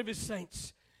that's one of his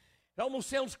saints. It almost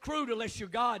sounds crude unless you're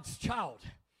God's child.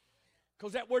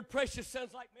 Because that word precious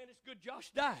sounds like, man, it's good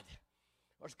Josh died.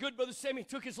 Or it's good Brother Sammy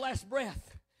took his last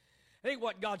breath. I think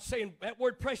what God's saying, that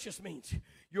word precious means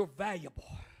you're valuable.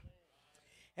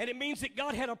 And it means that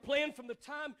God had a plan from the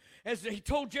time, as he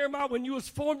told Jeremiah, when you was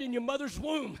formed in your mother's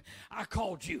womb, I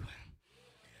called you.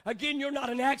 Again, you're not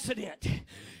an accident.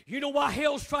 You know why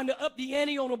hell's trying to up the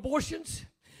ante on abortions?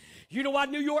 You know why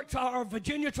New York or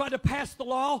Virginia tried to pass the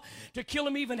law to kill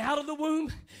him even out of the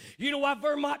womb? You know why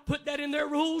Vermont put that in their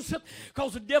rules?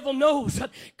 Because the devil knows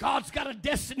God's got a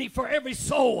destiny for every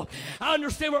soul. I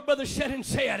understand what Brother Shannon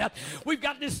said. We've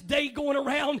got this day going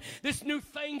around, this new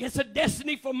thing. It's a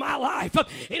destiny for my life.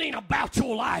 It ain't about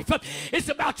your life. It's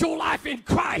about your life in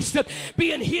Christ,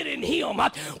 being hid in him.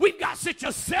 We've got such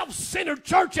a self-centered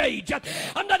church age.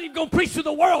 I'm not even going to preach to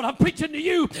the world. I'm preaching to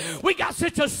you. We got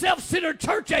such a self-centered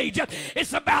church age.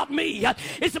 It's about me.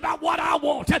 It's about what I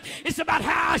want. It's about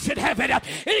how I should have it.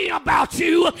 It ain't about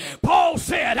you. Paul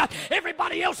said,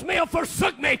 everybody else may have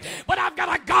forsook me, but I've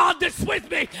got a God that's with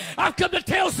me. I've come to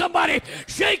tell somebody,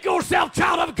 shake yourself,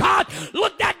 child of God.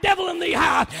 Look that devil in the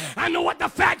eye. I know what the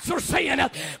facts are saying,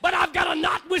 but I've got a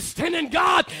notwithstanding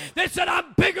God that said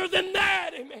I'm bigger than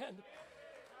that. Amen.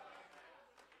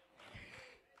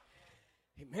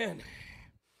 Amen.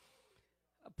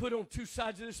 Put on two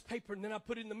sides of this paper, and then I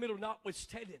put it in the middle,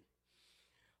 notwithstanding.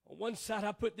 On one side,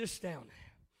 I put this down.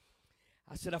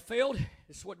 I said, I failed.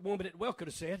 This is what the woman at well could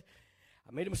have said.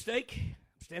 I made a mistake.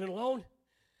 I'm standing alone.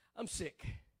 I'm sick.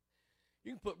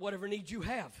 You can put whatever needs you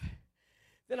have.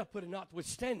 Then I put a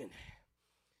notwithstanding.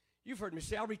 You've heard me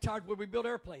say, I retired where we build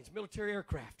airplanes, military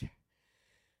aircraft.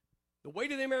 The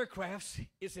weight of them aircrafts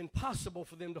is impossible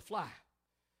for them to fly.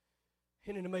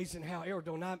 Isn't it amazing how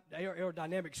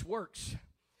aerodynamics works?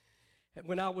 And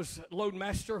when I was load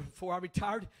master before I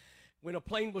retired, when a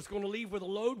plane was going to leave with a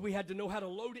load, we had to know how to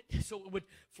load it so it would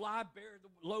fly, bear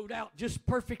the load out just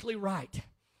perfectly right.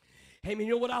 Hey, man,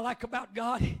 you know what I like about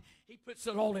God? He puts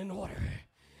it all in order.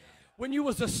 When you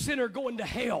was a sinner going to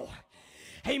hell,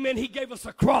 hey, man, he gave us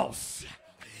a cross.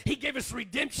 He gave us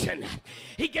redemption.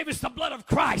 He gave us the blood of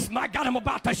Christ. My God, I'm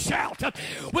about to shout.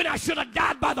 When I should have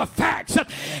died by the facts.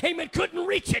 Amen. Couldn't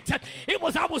reach it.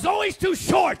 I was always too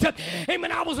short.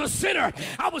 Amen. I was a sinner.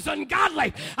 I was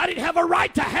ungodly. I didn't have a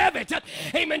right to have it.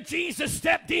 Amen. Jesus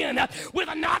stepped in with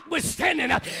a notwithstanding.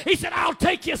 He said, I'll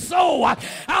take your soul.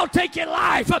 I'll take your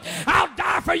life. I'll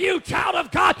die for you, child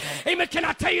of God. Amen. Can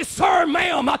I tell you, sir,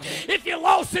 ma'am, if you're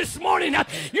lost this morning,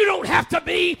 you don't have to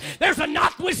be. There's a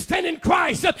notwithstanding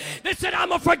Christ that said,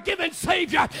 I'm a forgiven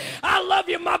Savior. I love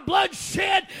you. My blood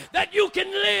shed that you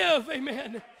can live.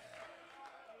 Amen.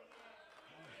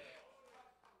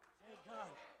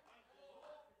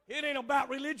 It ain't about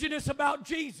religion. It's about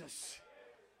Jesus.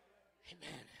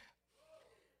 Amen.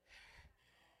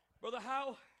 Brother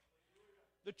Howe,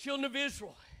 the children of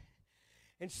Israel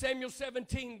in Samuel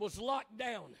 17 was locked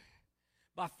down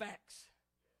by facts.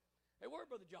 They were,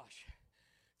 Brother Josh.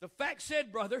 The fact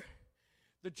said, brother,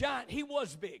 the giant, he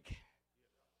was big.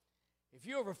 If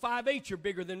you're over 5'8", you're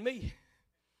bigger than me.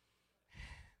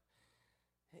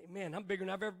 Amen. I'm bigger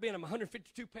than I've ever been. I'm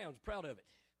 152 pounds. Proud of it.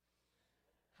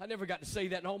 I never got to say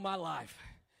that in all my life.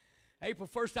 April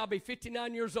 1st, I'll be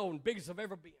 59 years old and biggest I've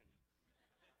ever been.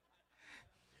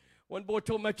 One boy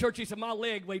told my church, he said, my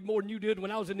leg weighed more than you did when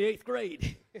I was in the 8th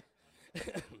grade.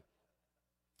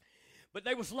 But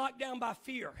they was locked down by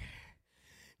fear.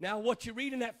 Now, what you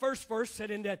read in that first verse said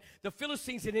in that the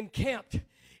Philistines had encamped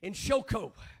in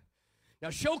Shoko. Now,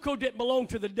 Shoko didn't belong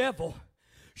to the devil.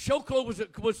 Shoko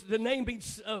was the name being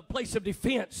place of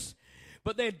defense.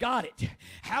 But they had got it.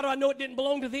 How do I know it didn't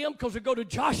belong to them? Because we go to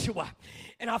Joshua,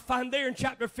 and I find there in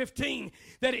chapter 15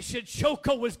 that it said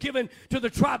Shoko was given to the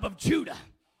tribe of Judah.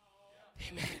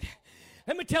 Amen.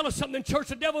 Let me tell us something, church.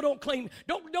 The devil don't claim,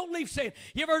 don't leave saying.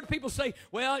 You ever heard people say,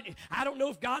 well, I don't know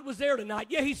if God was there tonight.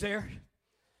 Yeah, he's there.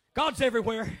 God's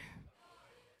everywhere.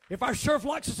 If our sheriff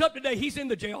locks us up today, he's in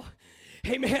the jail.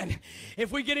 Amen.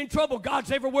 If we get in trouble,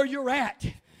 God's everywhere you're at.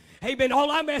 Amen. All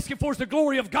I'm asking for is the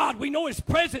glory of God. We know His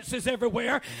presence is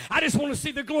everywhere. I just want to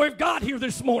see the glory of God here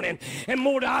this morning. And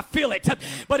more do I feel it.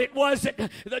 But it was that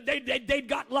they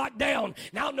got locked down.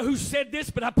 Now, I don't know who said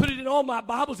this, but I put it in all my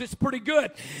Bibles. It's pretty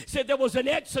good. It said there was an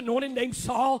ex-anointed named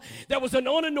Saul. There was an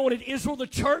unanointed Israel, the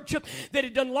church, that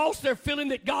had done lost their feeling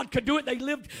that God could do it. They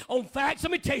lived on facts.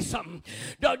 Let me tell you something.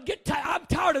 I'm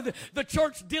tired of the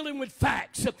church dealing with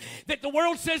facts. That the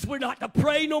world says we're not to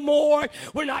pray no more.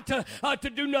 We're not to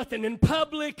do nothing in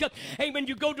public. Amen.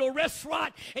 You go to a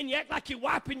restaurant and you act like you're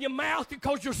wiping your mouth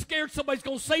because you're scared somebody's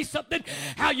going to say something.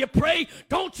 How you pray.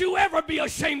 Don't you ever be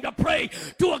ashamed to pray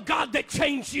to a God that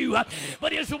changed you.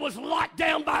 But Israel was locked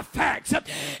down by facts.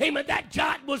 Amen. That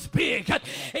giant was big.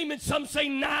 Amen. Some say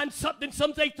 9 something.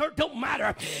 Some say 13. Don't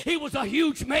matter. He was a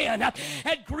huge man.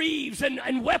 Had greaves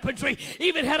and weaponry.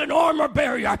 Even had an armor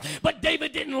barrier. But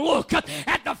David didn't look at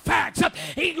the facts.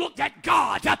 He looked at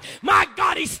God. My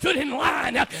God, he stood in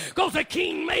line. Because the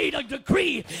king made a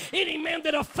decree, any man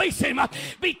that'll face him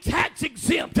be tax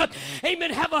exempt. Amen.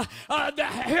 Have the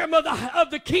harem of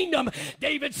the kingdom.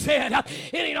 David said,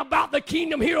 it ain't about the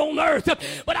kingdom here on earth,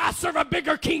 but I serve a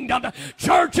bigger kingdom.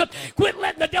 Church, quit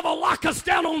letting the devil lock us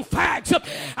down on facts.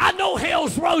 I know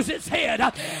hell's rose its head.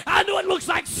 I know it looks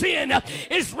like sin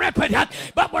is rampant,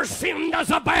 but where sin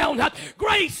does abound,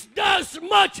 grace does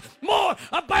much more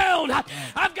abound.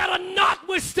 I've got a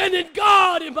notwithstanding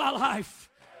God in my life.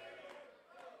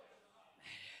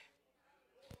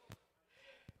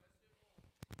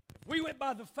 We went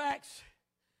by the facts.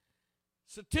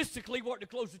 Statistically, we ought to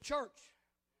close the church.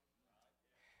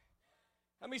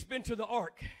 How many's been to the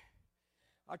Ark?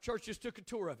 Our church just took a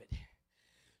tour of it.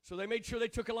 So they made sure they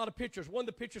took a lot of pictures. One of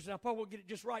the pictures, and I probably won't get it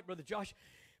just right, Brother Josh,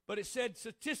 but it said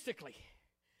statistically,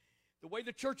 the way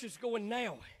the church is going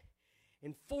now,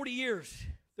 in 40 years,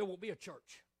 there won't be a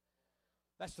church.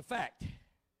 That's the fact.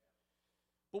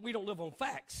 But we don't live on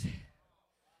facts.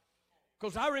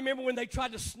 Because I remember when they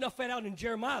tried to snuff that out in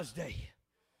Jeremiah's day.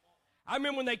 I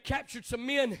remember when they captured some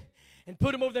men and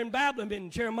put them over there in Babylon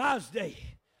in Jeremiah's day.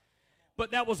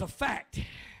 But that was a fact.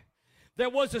 There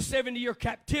was a 70-year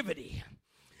captivity.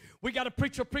 We got a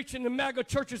preacher preaching in mega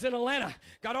churches in Atlanta.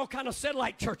 Got all kind of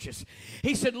satellite churches.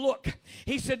 He said, look,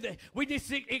 he said, we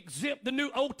just exempt the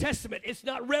New Old Testament. It's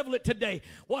not relevant today.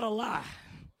 What a lie.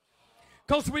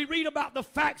 Because we read about the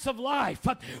facts of life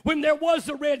when there was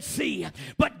a Red Sea,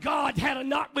 but God had a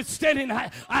notwithstanding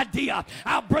idea.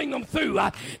 I'll bring them through.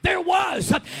 There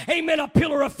was, amen, a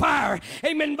pillar of fire,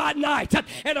 amen, by night,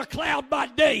 and a cloud by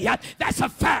day. That's a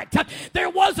fact. There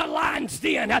was a lion's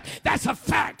den. That's a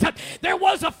fact. There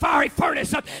was a fiery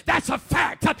furnace. That's a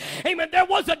fact. Amen. There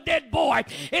was a dead boy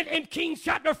in Kings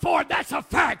chapter 4. That's a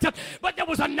fact. But there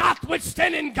was a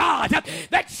notwithstanding God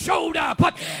that showed up.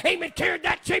 Amen. Carried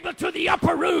that chamber to the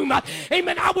upper room.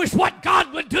 Amen. I wish what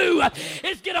God would do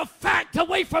is get a fact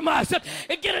away from us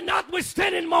and get a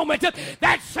notwithstanding moment.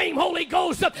 That same Holy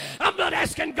Ghost. I'm not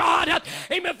asking God,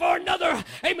 amen, for another,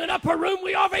 amen, upper room.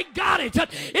 We already got it.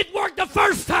 It worked the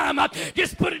first time.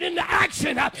 Just put it into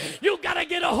action. You got to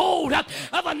get a hold of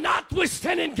a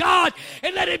notwithstanding God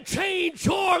and let Him change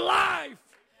your life.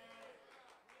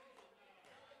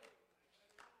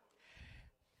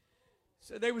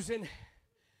 So they was in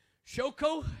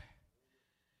Shoko,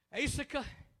 Asika,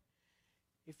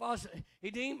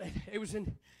 Edim. It was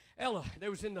in Elah. They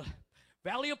was in the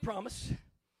Valley of Promise,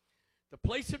 the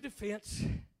place of defense,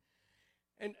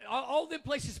 and all them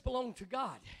places belonged to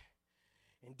God.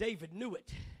 And David knew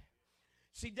it.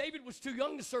 See, David was too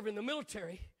young to serve in the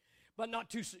military, but not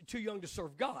too young to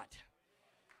serve God.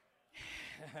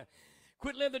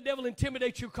 Quit letting the devil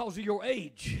intimidate you because of your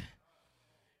age.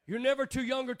 You're never too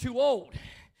young or too old.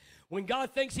 When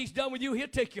God thinks He's done with you, He'll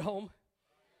take you home.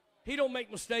 He don't make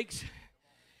mistakes.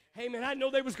 Hey, man, I know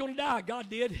they was going to die. God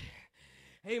did.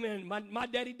 Amen. My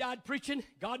daddy died preaching.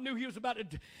 God knew he was about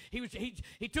to.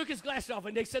 He took his glasses off,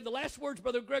 and they said the last words.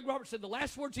 Brother Greg Roberts said the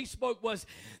last words he spoke was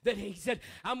that he said,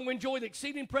 "I'm going to enjoy the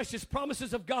exceeding precious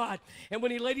promises of God." And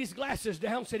when he laid his glasses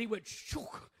down, said he went, "Shoo."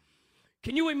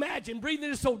 Can you imagine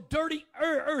breathing this old dirty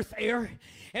earth air,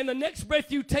 and the next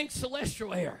breath you take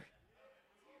celestial air?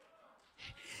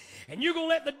 And you're going to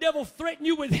let the devil threaten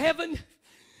you with heaven?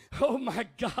 Oh my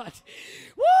God.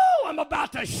 Woo, I'm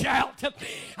about to shout.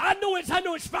 I know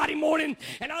it's Friday morning,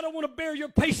 and I don't want to bear your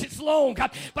patience long,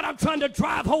 but I'm trying to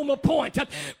drive home a point.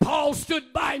 Paul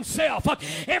stood by himself.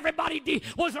 Everybody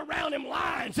was around him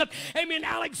lines. Amen.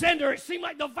 Alexander, it seemed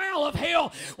like the vow of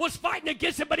hell was fighting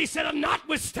against it, but he said,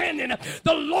 notwithstanding,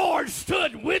 the Lord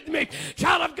stood with me.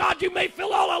 Child of God, you may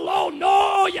feel all alone.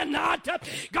 No, you're not.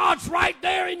 God's right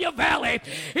there in your valley.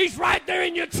 He's right there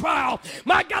in your trial.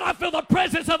 My God, I feel the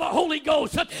presence of the Holy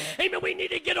Ghost. Amen. We need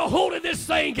to get a hold of this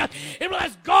thing and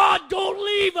realize God don't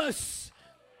leave us.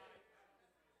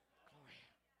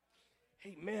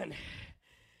 Amen.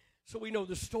 So we know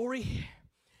the story.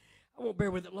 I won't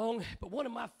bear with it long, but one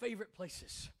of my favorite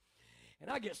places, and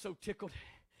I get so tickled.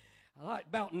 I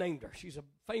about named her. She's a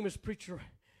famous preacher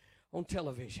on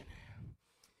television.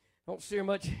 Don't see her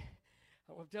much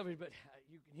on television, but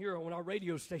you can hear her on our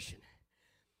radio station.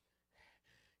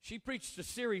 She preached a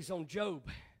series on Job.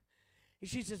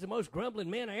 She says, the most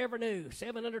grumbling man I ever knew.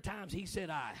 700 times he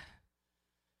said I.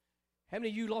 How many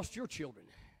of you lost your children?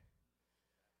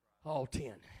 All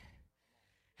 10.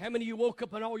 How many of you woke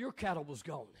up and all your cattle was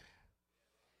gone?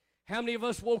 How many of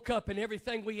us woke up and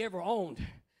everything we ever owned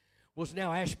was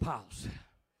now ash piles?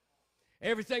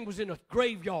 Everything was in a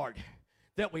graveyard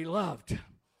that we loved.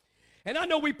 And I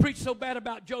know we preach so bad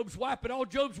about Job's wife, but all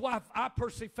Job's wife, I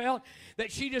personally felt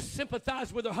that she just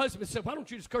sympathized with her husband and said, why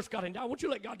don't you just curse God and die? Why don't you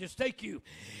let God just take you?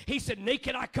 He said,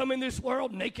 naked I come in this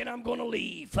world, naked I'm going to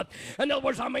leave. In other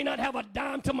words, I may not have a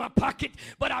dime to my pocket,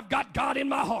 but I've got God in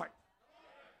my heart.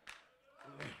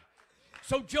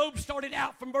 So Job started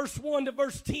out from verse 1 to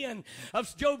verse 10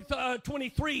 of Job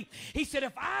 23. He said,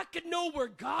 if I could know where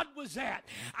God was at,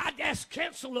 I'd ask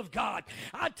counsel of God.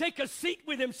 I'd take a seat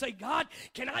with him and say, God,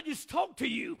 can I just talk to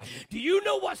you? Do you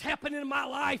know what's happening in my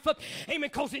life? Amen.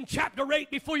 Because in chapter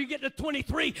 8, before you get to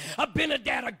 23,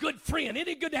 Abinadab, a good friend. Isn't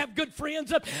it good to have good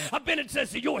friends? Abinadab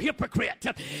says, you're a hypocrite.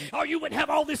 Or you wouldn't have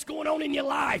all this going on in your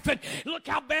life. And look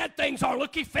how bad things are.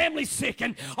 Look, your family's sick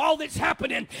and all that's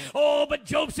happening. Oh, but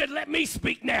Job said, let me speak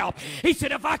now. He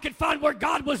said, if I could find where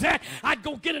God was at, I'd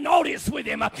go get an audience with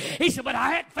him. He said, but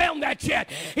I hadn't found that yet.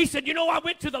 He said, you know, I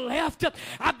went to the left,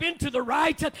 I've been to the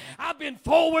right, I've been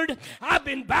forward, I've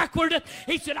been backward.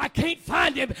 He said, I can't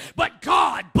find him, but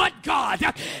God,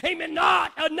 amen,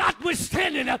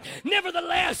 notwithstanding,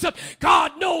 nevertheless,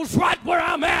 God knows right where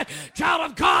I'm at.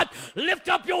 Child of God, lift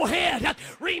up your head,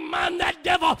 remind that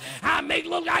devil, I may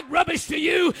look like rubbish to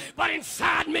you, but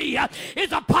inside me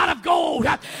is a pot of gold.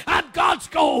 I'm God's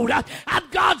gold. I'm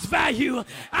God's value.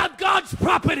 I'm God's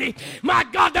property. My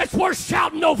God, that's worth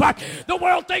shouting over. The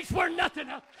world thinks we're nothing.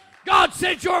 God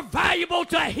says you're valuable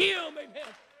to him. Amen.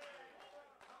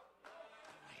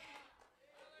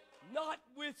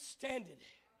 Notwithstanding.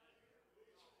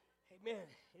 Amen.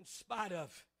 In spite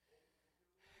of.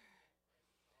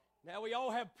 Now we all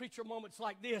have preacher moments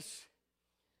like this.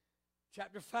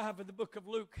 Chapter 5 of the book of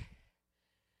Luke.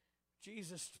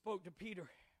 Jesus spoke to Peter.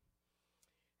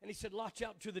 And he said, launch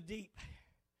out to the deep.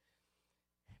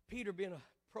 Peter, being a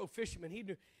pro fisherman,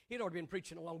 he'd already been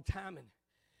preaching a long time, and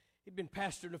he'd been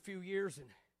pastoring a few years. And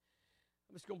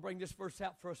I'm just going to bring this verse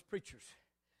out for us preachers.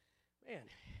 Man,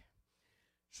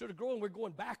 should have grown, we're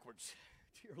going backwards.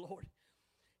 Dear Lord,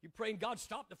 you praying God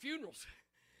stop the funerals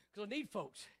because I need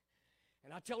folks.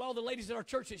 And I tell all the ladies in our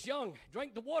church that's young,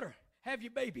 drink the water, have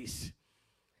your babies.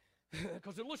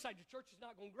 Because it looks like the church is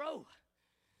not going to grow.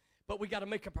 But we got to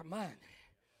make up our mind.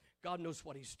 God knows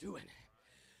what he's doing.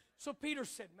 So Peter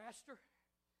said, Master,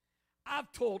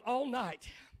 I've told all night.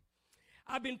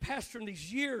 I've been pastoring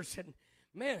these years, and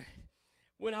man,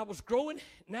 when I was growing,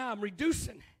 now I'm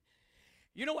reducing.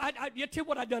 You know, you tell you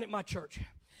what I've done at my church.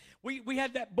 We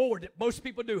had that board that most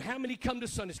people do. How many come to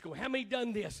Sunday school? How many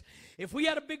done this? If we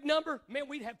had a big number, man,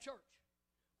 we'd have church.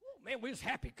 Oh, man, we was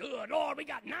happy. Good. Lord, we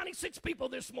got 96 people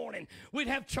this morning. We'd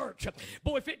have church.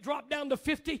 Boy, if it dropped down to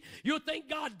 50, you'd think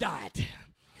God died.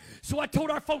 So I told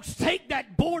our folks, take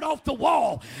that board off the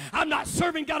wall. I'm not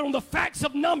serving God on the facts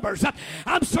of numbers.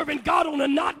 I'm serving God on the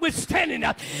notwithstanding.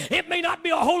 It may not be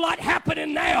a whole lot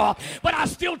happening now, but I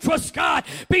still trust God.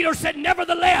 Peter said,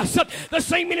 nevertheless, the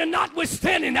same meaning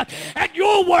notwithstanding, at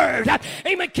your word,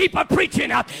 amen, keep a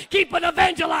preaching, keep an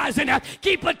evangelizing,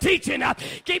 keep a teaching,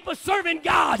 keep a serving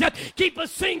God, keep a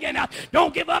singing.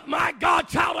 Don't give up, my God,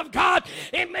 child of God.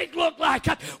 It may look like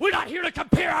we're not here to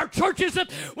compare our churches.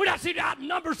 We're not here to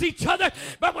outnumber each other,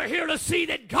 but we're here to see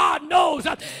that God knows.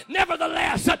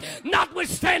 Nevertheless,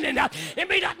 notwithstanding, it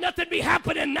may not nothing be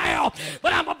happening now,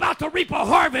 but I'm about to reap a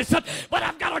harvest. But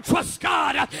I've got to trust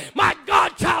God. My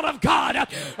God, child of God,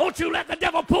 don't you let the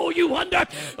devil pull you under.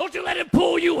 Don't you let him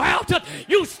pull you out.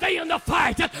 You stay in the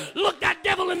fight. Look that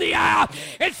devil in the eye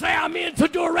and say, I'm into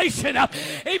duration,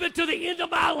 even to the end of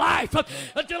my life,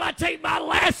 until I take my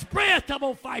last breath. I'm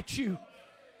going to fight you.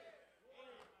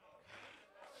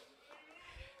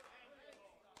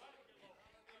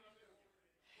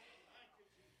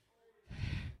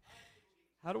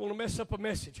 I don't want to mess up a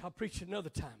message. I'll preach it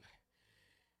another time.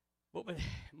 But when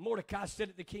Mordecai stood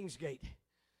at the king's gate,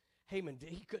 Haman,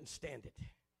 he couldn't stand it.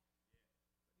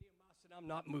 Nehemiah said, I'm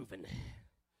not moving.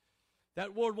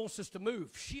 That word wants us to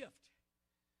move, shift.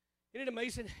 Isn't it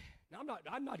amazing? Now,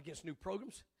 I'm not against new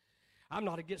programs. I'm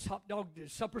not against hot dog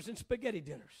suppers and spaghetti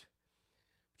dinners.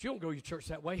 But you don't grow your church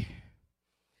that way.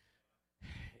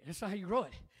 That's not how you grow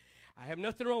it. I have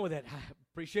nothing wrong with that. I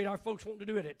appreciate our folks wanting to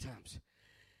do it at times.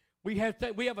 We have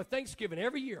a Thanksgiving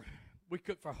every year. We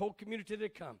cook for a whole community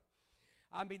that come.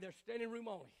 I mean, they're standing room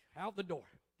only, out the door.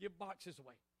 Give boxes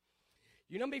away.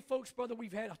 You know how many folks, brother,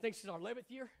 we've had, I think this is our 11th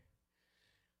year?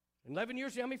 11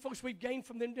 years, you know how many folks we've gained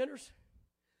from them dinners?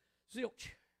 Zilch.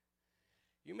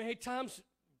 You may have times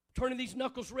turning these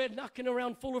knuckles red, knocking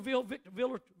around Fullerville,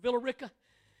 Villarica,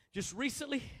 just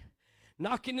recently,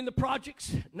 knocking in the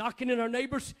projects, knocking in our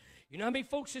neighbors. You know how many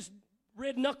folks this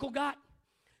red knuckle got?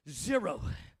 0.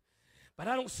 But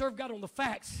I don't serve God on the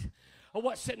facts of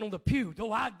what's sitting on the pew. Though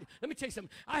let me tell you something.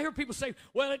 I hear people say,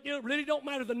 well, it really don't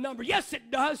matter the number. Yes,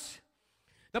 it does.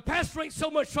 The pastor ain't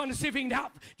so much trying to see if he can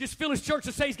just fill his church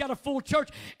and say he's got a full church.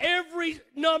 Every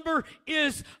number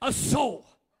is a soul.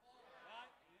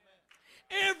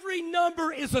 Every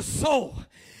number is a soul.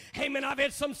 Amen. I've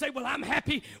had some say, well, I'm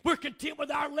happy. We're content with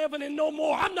our 11 and no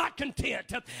more. I'm not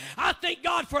content. I thank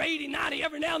God for 80, 90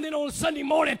 every now and then on a Sunday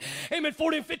morning. Amen.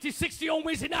 40 and 50, 60 on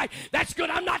Wednesday night. That's good.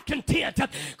 I'm not content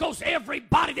because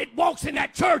everybody that walks in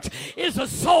that church is a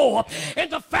soul.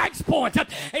 And the facts point,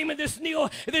 amen, this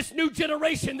new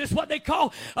generation, this what they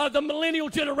call the millennial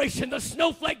generation, the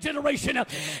snowflake generation.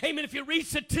 Amen. If you read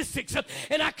statistics,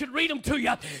 and I could read them to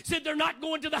you, said they're not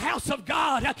going to the house of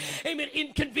God. Amen.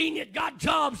 Inconvenient, got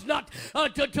jobs not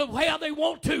to how they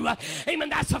want to. Amen.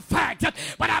 That's a fact.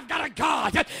 But I've got a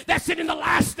God that's in the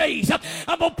last days.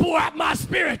 I'm going to pour out my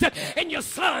spirit, and your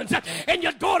sons and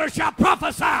your daughters shall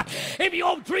prophesy. If you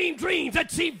all dream dreams and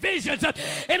see visions,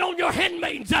 and on your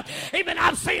handmaidens, amen,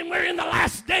 I'm saying we're in the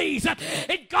last days.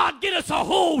 And God get us a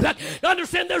hold to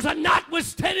understand there's a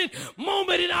notwithstanding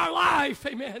moment in our life.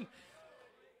 Amen.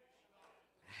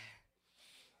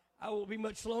 I won't be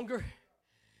much longer.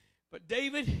 But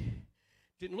David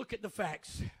didn't look at the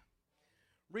facts.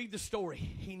 Read the story.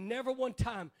 He never one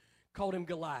time called him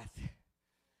Goliath.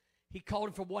 He called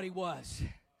him for what he was.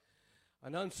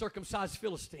 An uncircumcised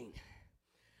Philistine.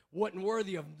 Wasn't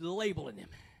worthy of labeling him.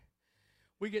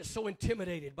 We get so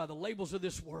intimidated by the labels of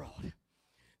this world.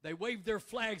 They wave their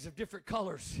flags of different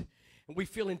colors, and we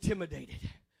feel intimidated.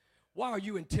 Why are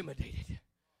you intimidated?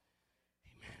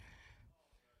 Amen.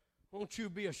 Won't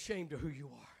you be ashamed of who you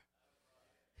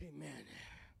are? Amen.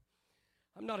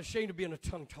 I'm not ashamed of being a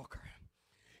tongue talker.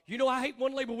 You know, I hate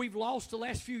one label we've lost the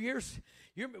last few years.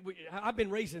 I've been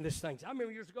raised in this thing. I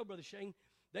remember years ago, Brother Shane,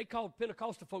 they called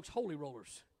Pentecostal folks holy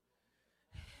rollers.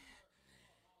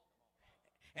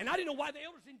 And I didn't know why the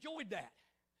elders enjoyed that.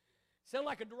 Sounded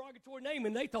like a derogatory name,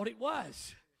 and they thought it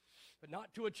was. But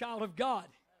not to a child of God.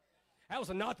 That was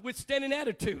a notwithstanding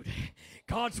attitude.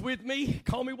 God's with me.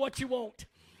 Call me what you want.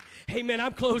 Amen.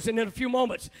 I'm closing in a few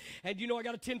moments. And you know I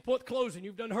got a 10-point closing.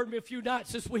 You've done heard me a few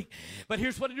nights this week. But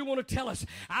here's what I do want to tell us.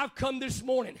 I've come this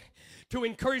morning to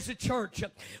encourage the church.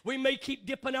 We may keep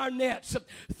dipping our nets,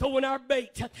 throwing our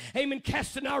bait, amen,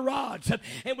 casting our rods,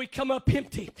 and we come up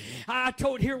empty. I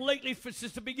told here lately,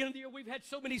 since the beginning of the year, we've had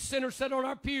so many sinners sit on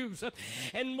our pews,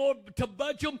 and more to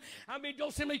budge them. I mean,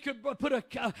 don't simply could put a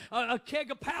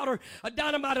keg of powder, a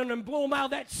dynamite on them and blow them out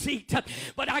of that seat.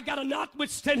 But I got a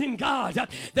notwithstanding God.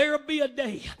 There there'll be a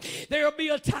day, there'll be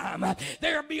a time,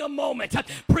 there'll be a moment.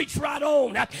 Preach right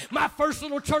on. My first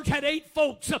little church had 8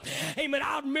 folks. Amen.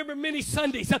 I remember many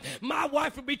Sundays, my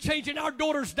wife would be changing our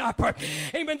daughter's diaper.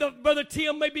 Amen. Brother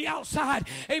Tim may be outside.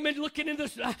 Amen. Looking in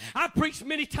this. I preached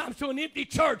many times to an empty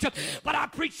church, but I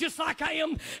preach just like I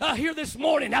am here this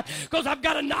morning because I've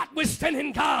got a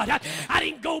notwithstanding God. I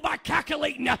didn't go by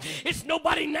calculating. It's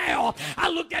nobody now. I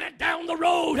looked at it down the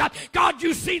road. God,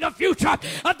 you see the future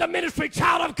of the ministry,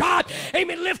 child of God.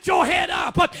 Amen. Lift your head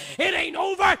up. It ain't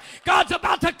over. God's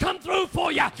about to come through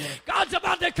for you. God's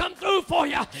about to come through for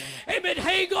you. Amen.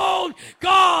 Hang on.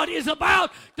 God is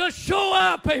about to show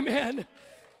up. Amen.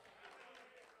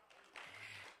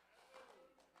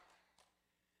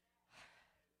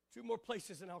 Two more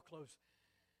places and I'll close.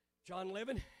 John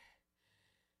 11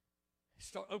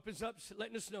 opens up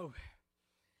letting us know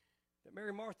that Mary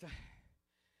and Martha,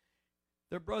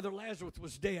 their brother Lazarus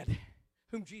was dead,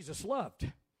 whom Jesus loved.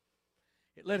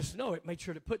 It let us know. It made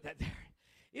sure to put that there.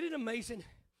 Isn't it amazing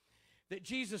that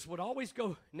Jesus would always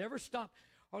go, never stop,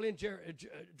 hardly in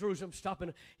Jerusalem,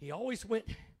 stopping. He always went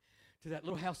to that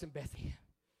little house in Bethany.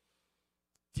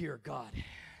 Dear God.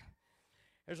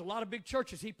 There's a lot of big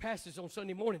churches he passes on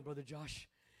Sunday morning, Brother Josh,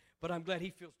 but I'm glad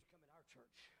he feels to come in our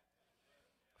church.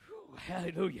 Whew,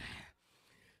 hallelujah.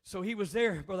 So he was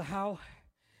there, Brother Howell.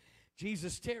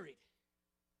 Jesus tarried.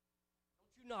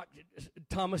 Don't you not,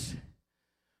 Thomas,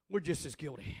 we're just as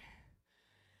guilty.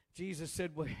 Jesus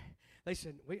said, well, they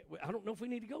said, I don't know if we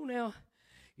need to go now.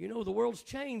 You know, the world's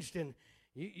changed, and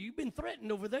you've been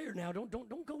threatened over there now.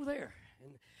 Don't go there.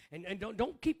 And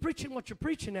don't keep preaching what you're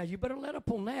preaching now. You better let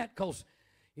up on that because,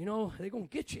 you know, they're going to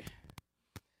get you.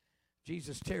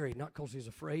 Jesus tarried, not because he's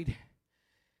afraid,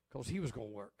 because he was going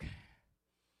to work.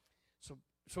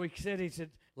 So he said,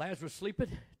 Lazarus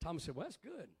sleeping? Thomas said, well, that's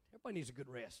good. Everybody needs a good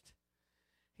rest.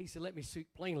 He said, let me speak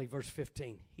plainly, verse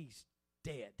 15. He's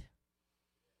dead.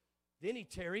 Then he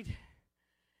tarried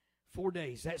 4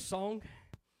 days. That song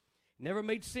never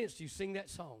made sense. You sing that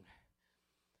song.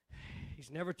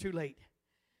 He's never too late.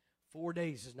 4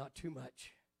 days is not too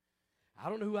much. I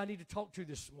don't know who I need to talk to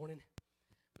this morning,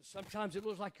 but sometimes it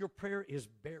looks like your prayer is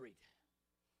buried.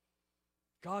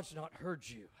 God's not heard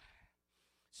you.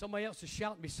 Somebody else is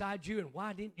shouting beside you, and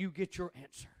why didn't you get your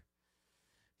answer?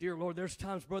 Dear Lord, there's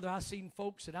times, brother, I've seen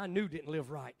folks that I knew didn't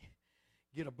live right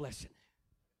get a blessing.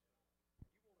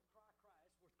 You want to cry,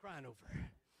 it's worth crying over.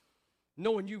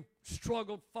 Knowing you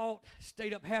struggled, fought,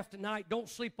 stayed up half the night, don't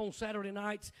sleep on Saturday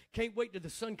nights, can't wait till the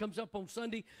sun comes up on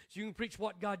Sunday so you can preach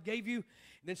what God gave you.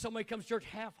 And then somebody comes to church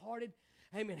half-hearted,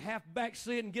 amen, half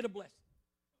backslid and get a blessing.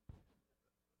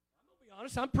 I'm going to be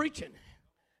honest, I'm preaching.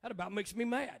 That about makes me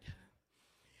mad.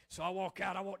 So I walk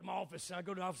out, I walk to my office, and I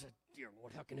go to the office and say, dear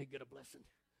Lord, how can they get a blessing?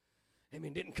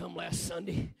 Amen, didn't come last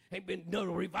Sunday. Ain't been no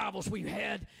revivals we've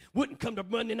had. Wouldn't come to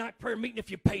Monday night prayer meeting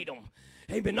if you paid them.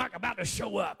 Ain't been not about to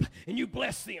show up, and you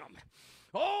bless them.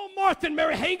 Oh, Martha and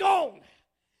Mary, hang on.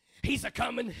 He's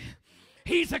a-coming.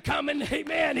 He's a-coming.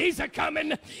 Amen. He's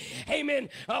a-coming. Amen.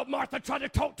 Martha tried to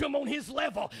talk to him on his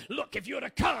level. Look, if you would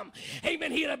have come,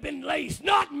 amen, he'd have been laced.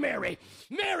 Not Mary.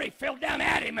 Mary fell down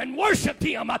at him and worshiped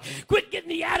him. Quit getting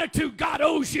the attitude God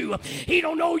owes you. He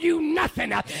don't owe you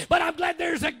nothing. But I'm glad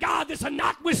there's a God that's a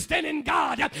notwithstanding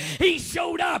God. He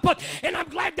showed up. And I'm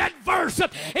glad that verse,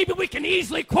 amen, we can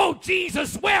easily quote,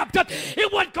 Jesus wept.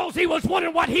 It wasn't because he was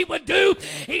wondering what he would do.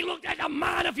 He looked at the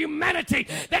mind of humanity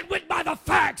that went by the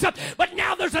facts. But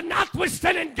now there's a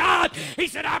notwithstanding God. He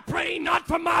said, I pray not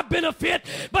for my benefit,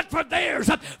 but for theirs.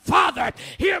 Father,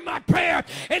 hear my prayer.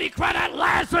 And he cried out,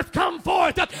 Lazarus, come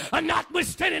forth. A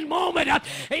notwithstanding moment.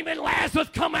 Amen. Lazarus,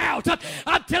 come out.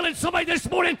 I'm telling somebody this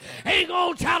morning, hang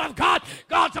on, child of God.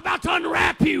 God's about to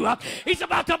unwrap you. He's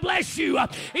about to bless you.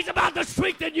 He's about to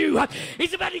strengthen you.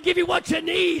 He's about to give you what you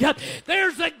need.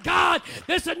 There's a God.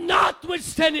 There's a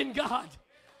notwithstanding God.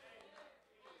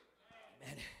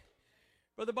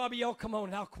 Brother Bobby, y'all come on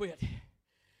and I'll quit. If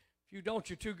you don't,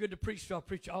 you're too good to preach, so I'll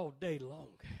preach all day long.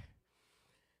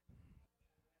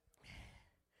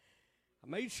 I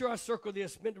made sure I circled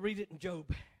this, meant to read it in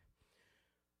Job.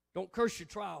 Don't curse your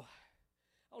trial.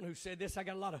 I don't know who said this. I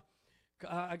got a lot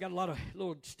of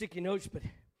little sticky notes, but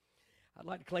I'd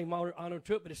like to claim honor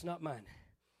to it, but it's not mine.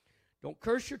 Don't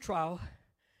curse your trial.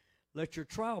 Let your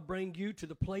trial bring you to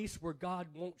the place where God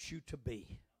wants you to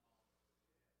be.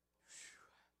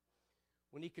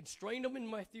 When he constrained them in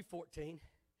Matthew 14,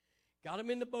 got them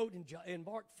in the boat in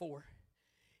Mark 4,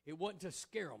 it wasn't to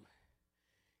scare them.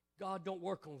 God don't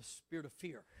work on the spirit of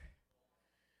fear,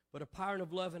 but a power and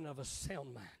of love and of a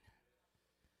sound mind.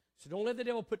 So don't let the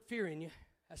devil put fear in you.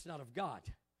 That's not of God.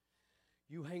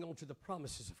 You hang on to the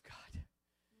promises of God.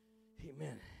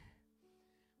 Amen.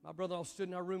 My brother-in-law stood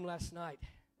in our room last night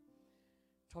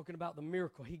talking about the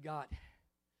miracle he got.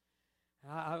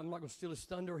 I'm not going to steal his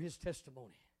thunder or his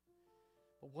testimony,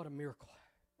 but what a miracle.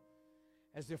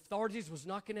 As the authorities was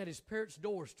knocking at his parents'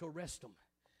 doors to arrest him,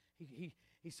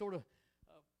 he sort of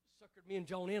suckered me and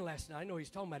John in last night. I know he's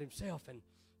talking about himself, and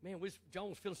man, John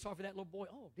was feeling sorry for that little boy.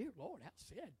 Oh, dear Lord, that's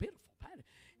pitiful.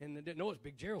 And they didn't know it's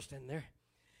Big Gerald standing there.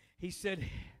 He said,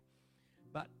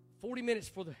 about 40 minutes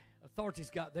before the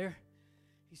authorities got there,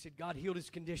 he said God healed his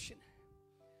condition.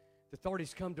 The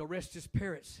authorities come to arrest his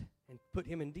parents and put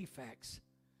him in defacts.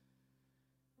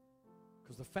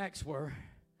 Because the facts were,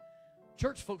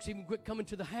 church folks even quit coming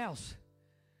to the house.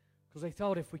 Because they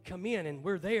thought if we come in and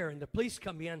we're there and the police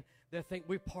come in, they'll think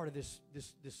we're part of this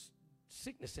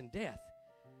sickness and death.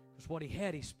 Because what he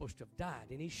had, he's supposed to have died,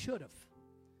 and he should have.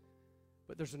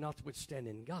 But there's a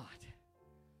notwithstanding God.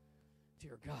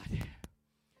 Dear God.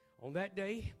 On that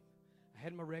day, I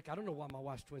had my wreck. I don't know why my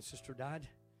wife's twin sister died.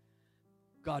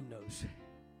 God knows.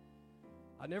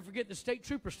 I'll never forget the state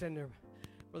trooper standing there.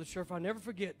 Brother Sheriff, I'll never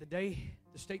forget the day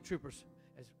the state troopers,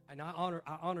 and I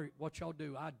honor what y'all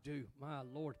do. I do. My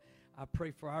Lord, I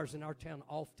pray for ours in our town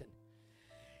often.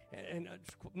 And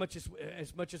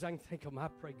as much as I can think of them, I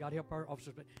pray, God help our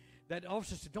officers. But that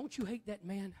officer said, don't you hate that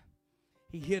man?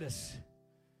 He hit us.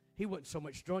 He wasn't so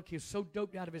much drunk. He was so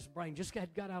doped out of his brain. Just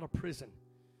got out of prison.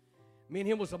 Me and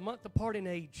him was a month apart in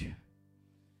age.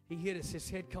 He hit us. His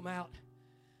head come out,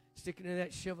 sticking in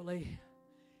that Chevrolet.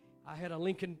 I had a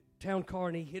Lincoln Town car,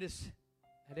 and he hit us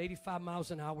at 85 miles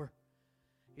an hour.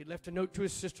 He had left a note to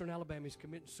his sister in Alabama. He's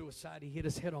committing suicide. He hit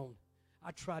us head on.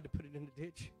 I tried to put it in the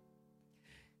ditch.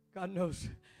 God knows.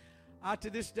 I, to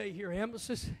this day, hear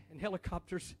ambulances and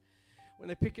helicopters. When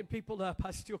they're picking people up,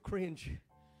 I still cringe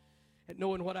at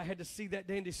knowing what I had to see that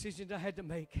day and decisions I had to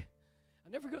make. I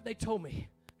never forgot they told me,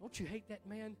 don't you hate that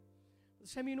man? But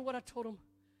Sammy, you know what I told him?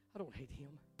 I don't hate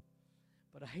him.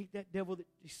 But I hate that devil that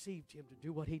deceived him to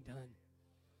do what he done.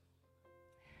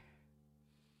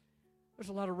 There's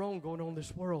a lot of wrong going on in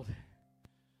this world.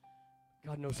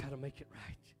 God knows how to make it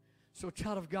right. So,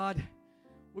 child of God,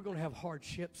 we're going to have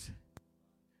hardships.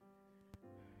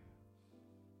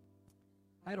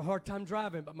 I had a hard time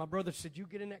driving, but my brother said, you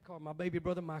get in that car. My baby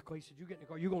brother Michael, he said, you get in the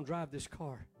car. You're going to drive this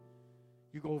car.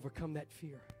 You're going to overcome that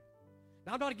fear.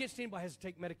 Now, I'm not against anybody who has to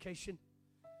take medication.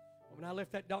 When I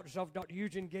left that doctor's office, Dr.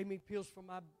 Eugene gave me pills for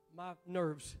my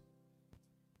nerves.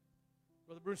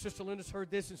 Brother Bruce and Sister Linda's heard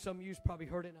this, and some of you's probably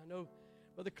heard it, and I know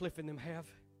Brother Cliff and them have.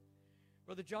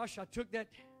 Brother Josh, I took that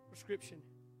prescription.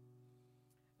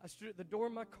 I stood at the door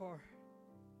of my car.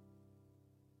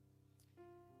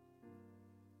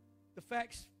 The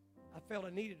facts, I felt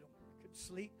I needed them. I couldn't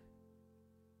sleep.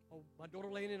 Oh, my daughter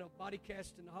laying in a body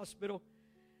cast in the hospital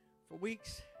for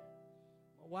weeks.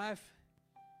 My wife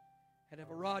had to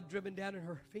have a rod driven down in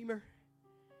her femur.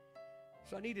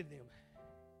 So I needed them.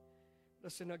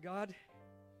 Listen, now God,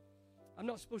 I'm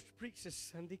not supposed to preach this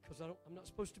Sunday because I'm not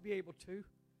supposed to be able to.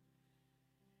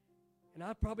 And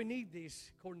I probably need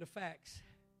these according to facts.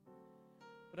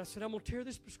 But I said, I'm going to tear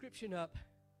this prescription up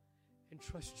and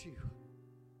trust you.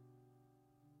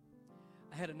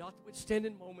 I had a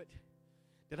notwithstanding moment.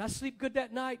 Did I sleep good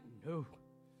that night? No.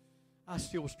 I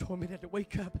still was tormented to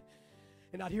wake up.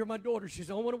 And I'd hear my daughter. She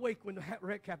said, I want to wake when the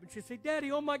wreck happened. She'd say,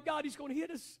 Daddy, oh my God, he's going to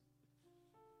hit us.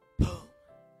 Boom.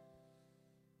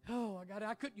 Oh,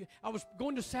 I was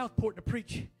going to Southport to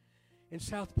preach in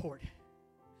Southport.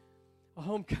 A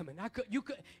homecoming.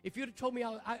 If you'd have told me,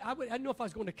 I didn't know if I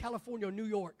was going to California or New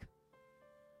York.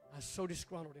 I was so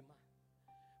disgruntled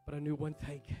but I knew one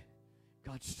thing.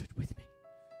 God stood with me.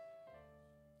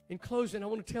 In closing, I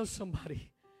want to tell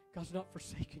somebody, God's not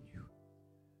forsaken you.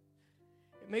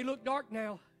 It may look dark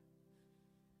now.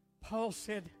 Paul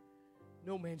said,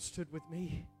 no man stood with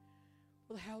me.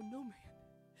 Well, how no man?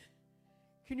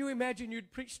 Can you imagine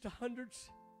you'd preached to hundreds,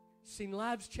 seen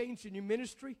lives changed in your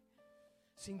ministry,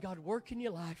 seen God work in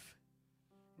your life.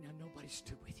 Now nobody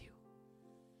stood with you.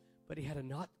 But he had a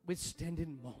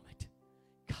notwithstanding moment.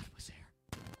 God was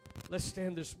there. Let's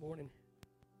stand this morning.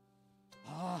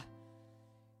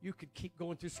 You could keep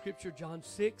going through Scripture. John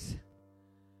 6,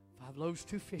 5 loaves,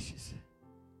 2 fishes.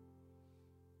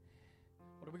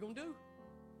 What are we going to do?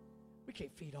 We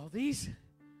can't feed all these.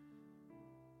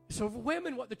 It's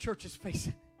overwhelming what the church is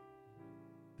facing.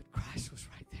 But Christ was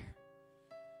right there.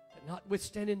 The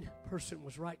notwithstanding person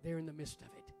was right there in the midst of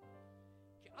it.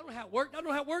 I don't know how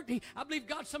it worked. I believe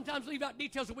God sometimes leave out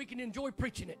details so we can enjoy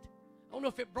preaching it. I don't know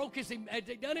if it broke as they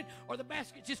done it or the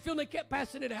basket just filled and they kept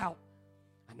passing it out.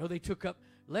 I know they took up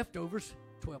leftovers,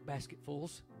 12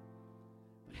 basketfuls.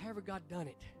 But however God done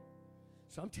it.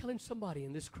 So I'm telling somebody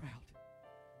in this crowd,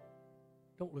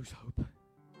 don't lose hope.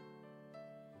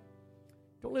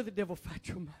 Don't let the devil fight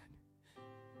your mind.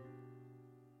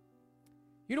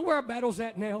 You know where our battle's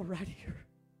at now? Right here.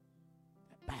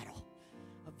 That battle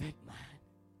of that mind.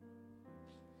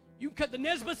 You can cut the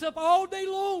Nesmiths up all day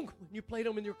long when you play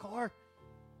them in your car.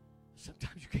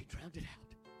 Sometimes you can't drown it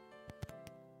out.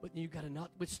 But then you got a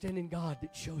notwithstanding God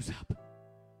that shows up.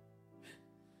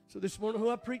 So this morning, who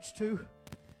I preached to,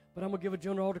 but I'm going to give a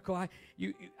general altar call. I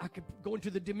could go into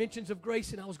the dimensions of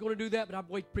grace, and I was going to do that, but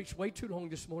I've preached way too long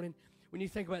this morning. When you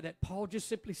think about that, Paul just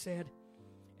simply said,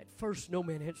 at first no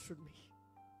man answered me.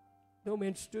 No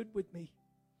man stood with me,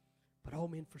 but all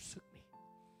men forsook me.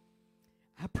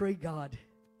 I pray, God,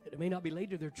 that it may not be laid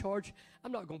to their charge.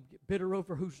 I'm not going to get bitter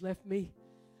over who's left me,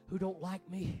 who don't like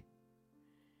me.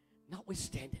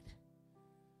 Notwithstanding.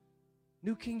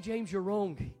 New King James, you're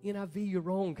wrong. NIV, you're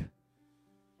wrong.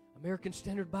 American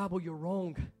Standard Bible, you're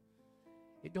wrong.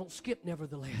 It don't skip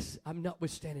nevertheless. I'm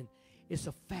notwithstanding. It's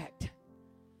a fact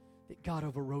that God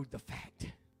overrode the fact.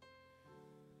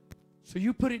 So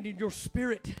you put it in your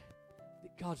spirit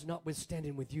that God's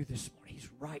notwithstanding with you this morning. He's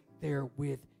right there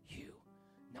with you,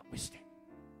 notwithstanding.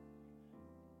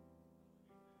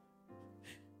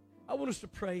 I want us to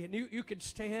pray, and you can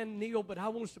stand, kneel, but I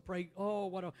want us to pray.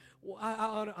 Oh,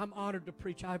 I'm honored to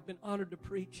preach. I've been honored to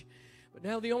preach. But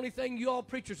now the only thing you all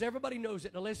preachers, everybody knows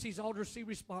it, unless these altars see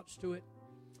response to it.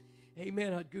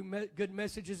 Amen. A good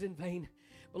message is in vain.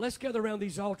 But let's gather around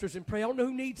these altars and pray. I don't know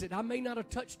who needs it. I may not have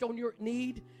touched on your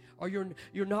need or your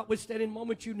notwithstanding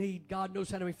moment you need. God knows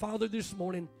how to be. Father, this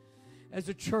morning, as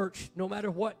a church, no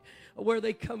matter where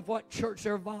they come, what church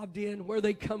they're involved in, where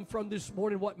they come from this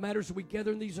morning, what matters is we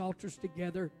gather in these altars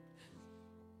together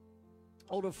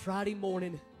on a Friday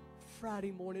morning.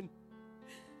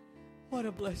 What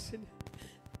a blessing.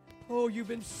 Oh, you've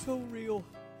been so real.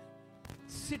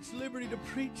 Such liberty to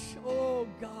preach. Oh,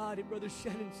 God, in Brother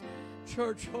Shannon's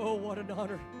church. Oh, what an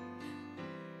honor.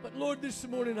 But, Lord, this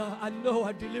morning, I know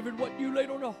I delivered what you laid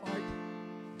on our heart.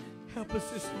 Help us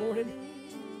this morning.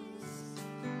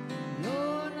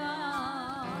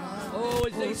 Oh,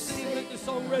 as they sing, let the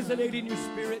song resonate in your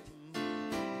spirit.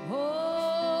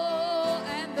 Oh,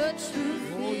 and the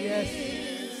truth oh, yes.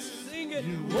 is, sing it.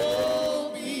 You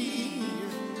won't be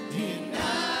denied.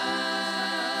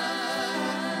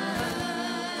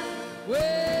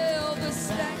 Well, the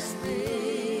stacks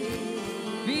may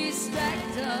be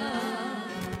stacked up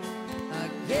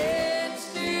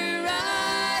against you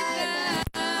right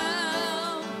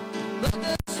now, but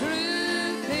the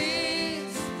truth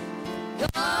is,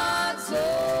 God's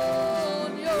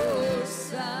on your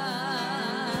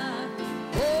side.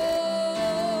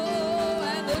 Oh,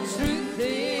 and the truth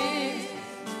is,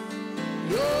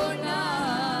 you're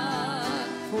not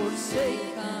forsaken.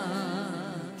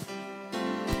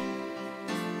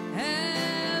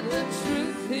 And the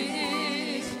truth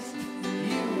is,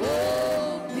 you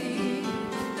won't be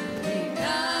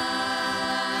denied.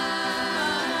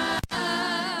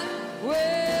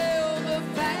 Well, the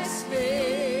facts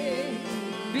may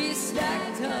be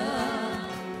stacked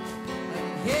up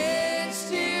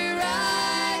against you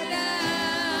right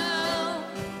now,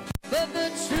 but the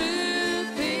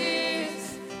truth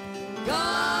is,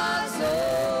 God's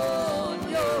on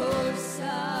your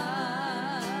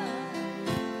side.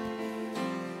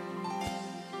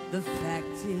 The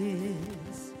fact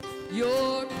is, you're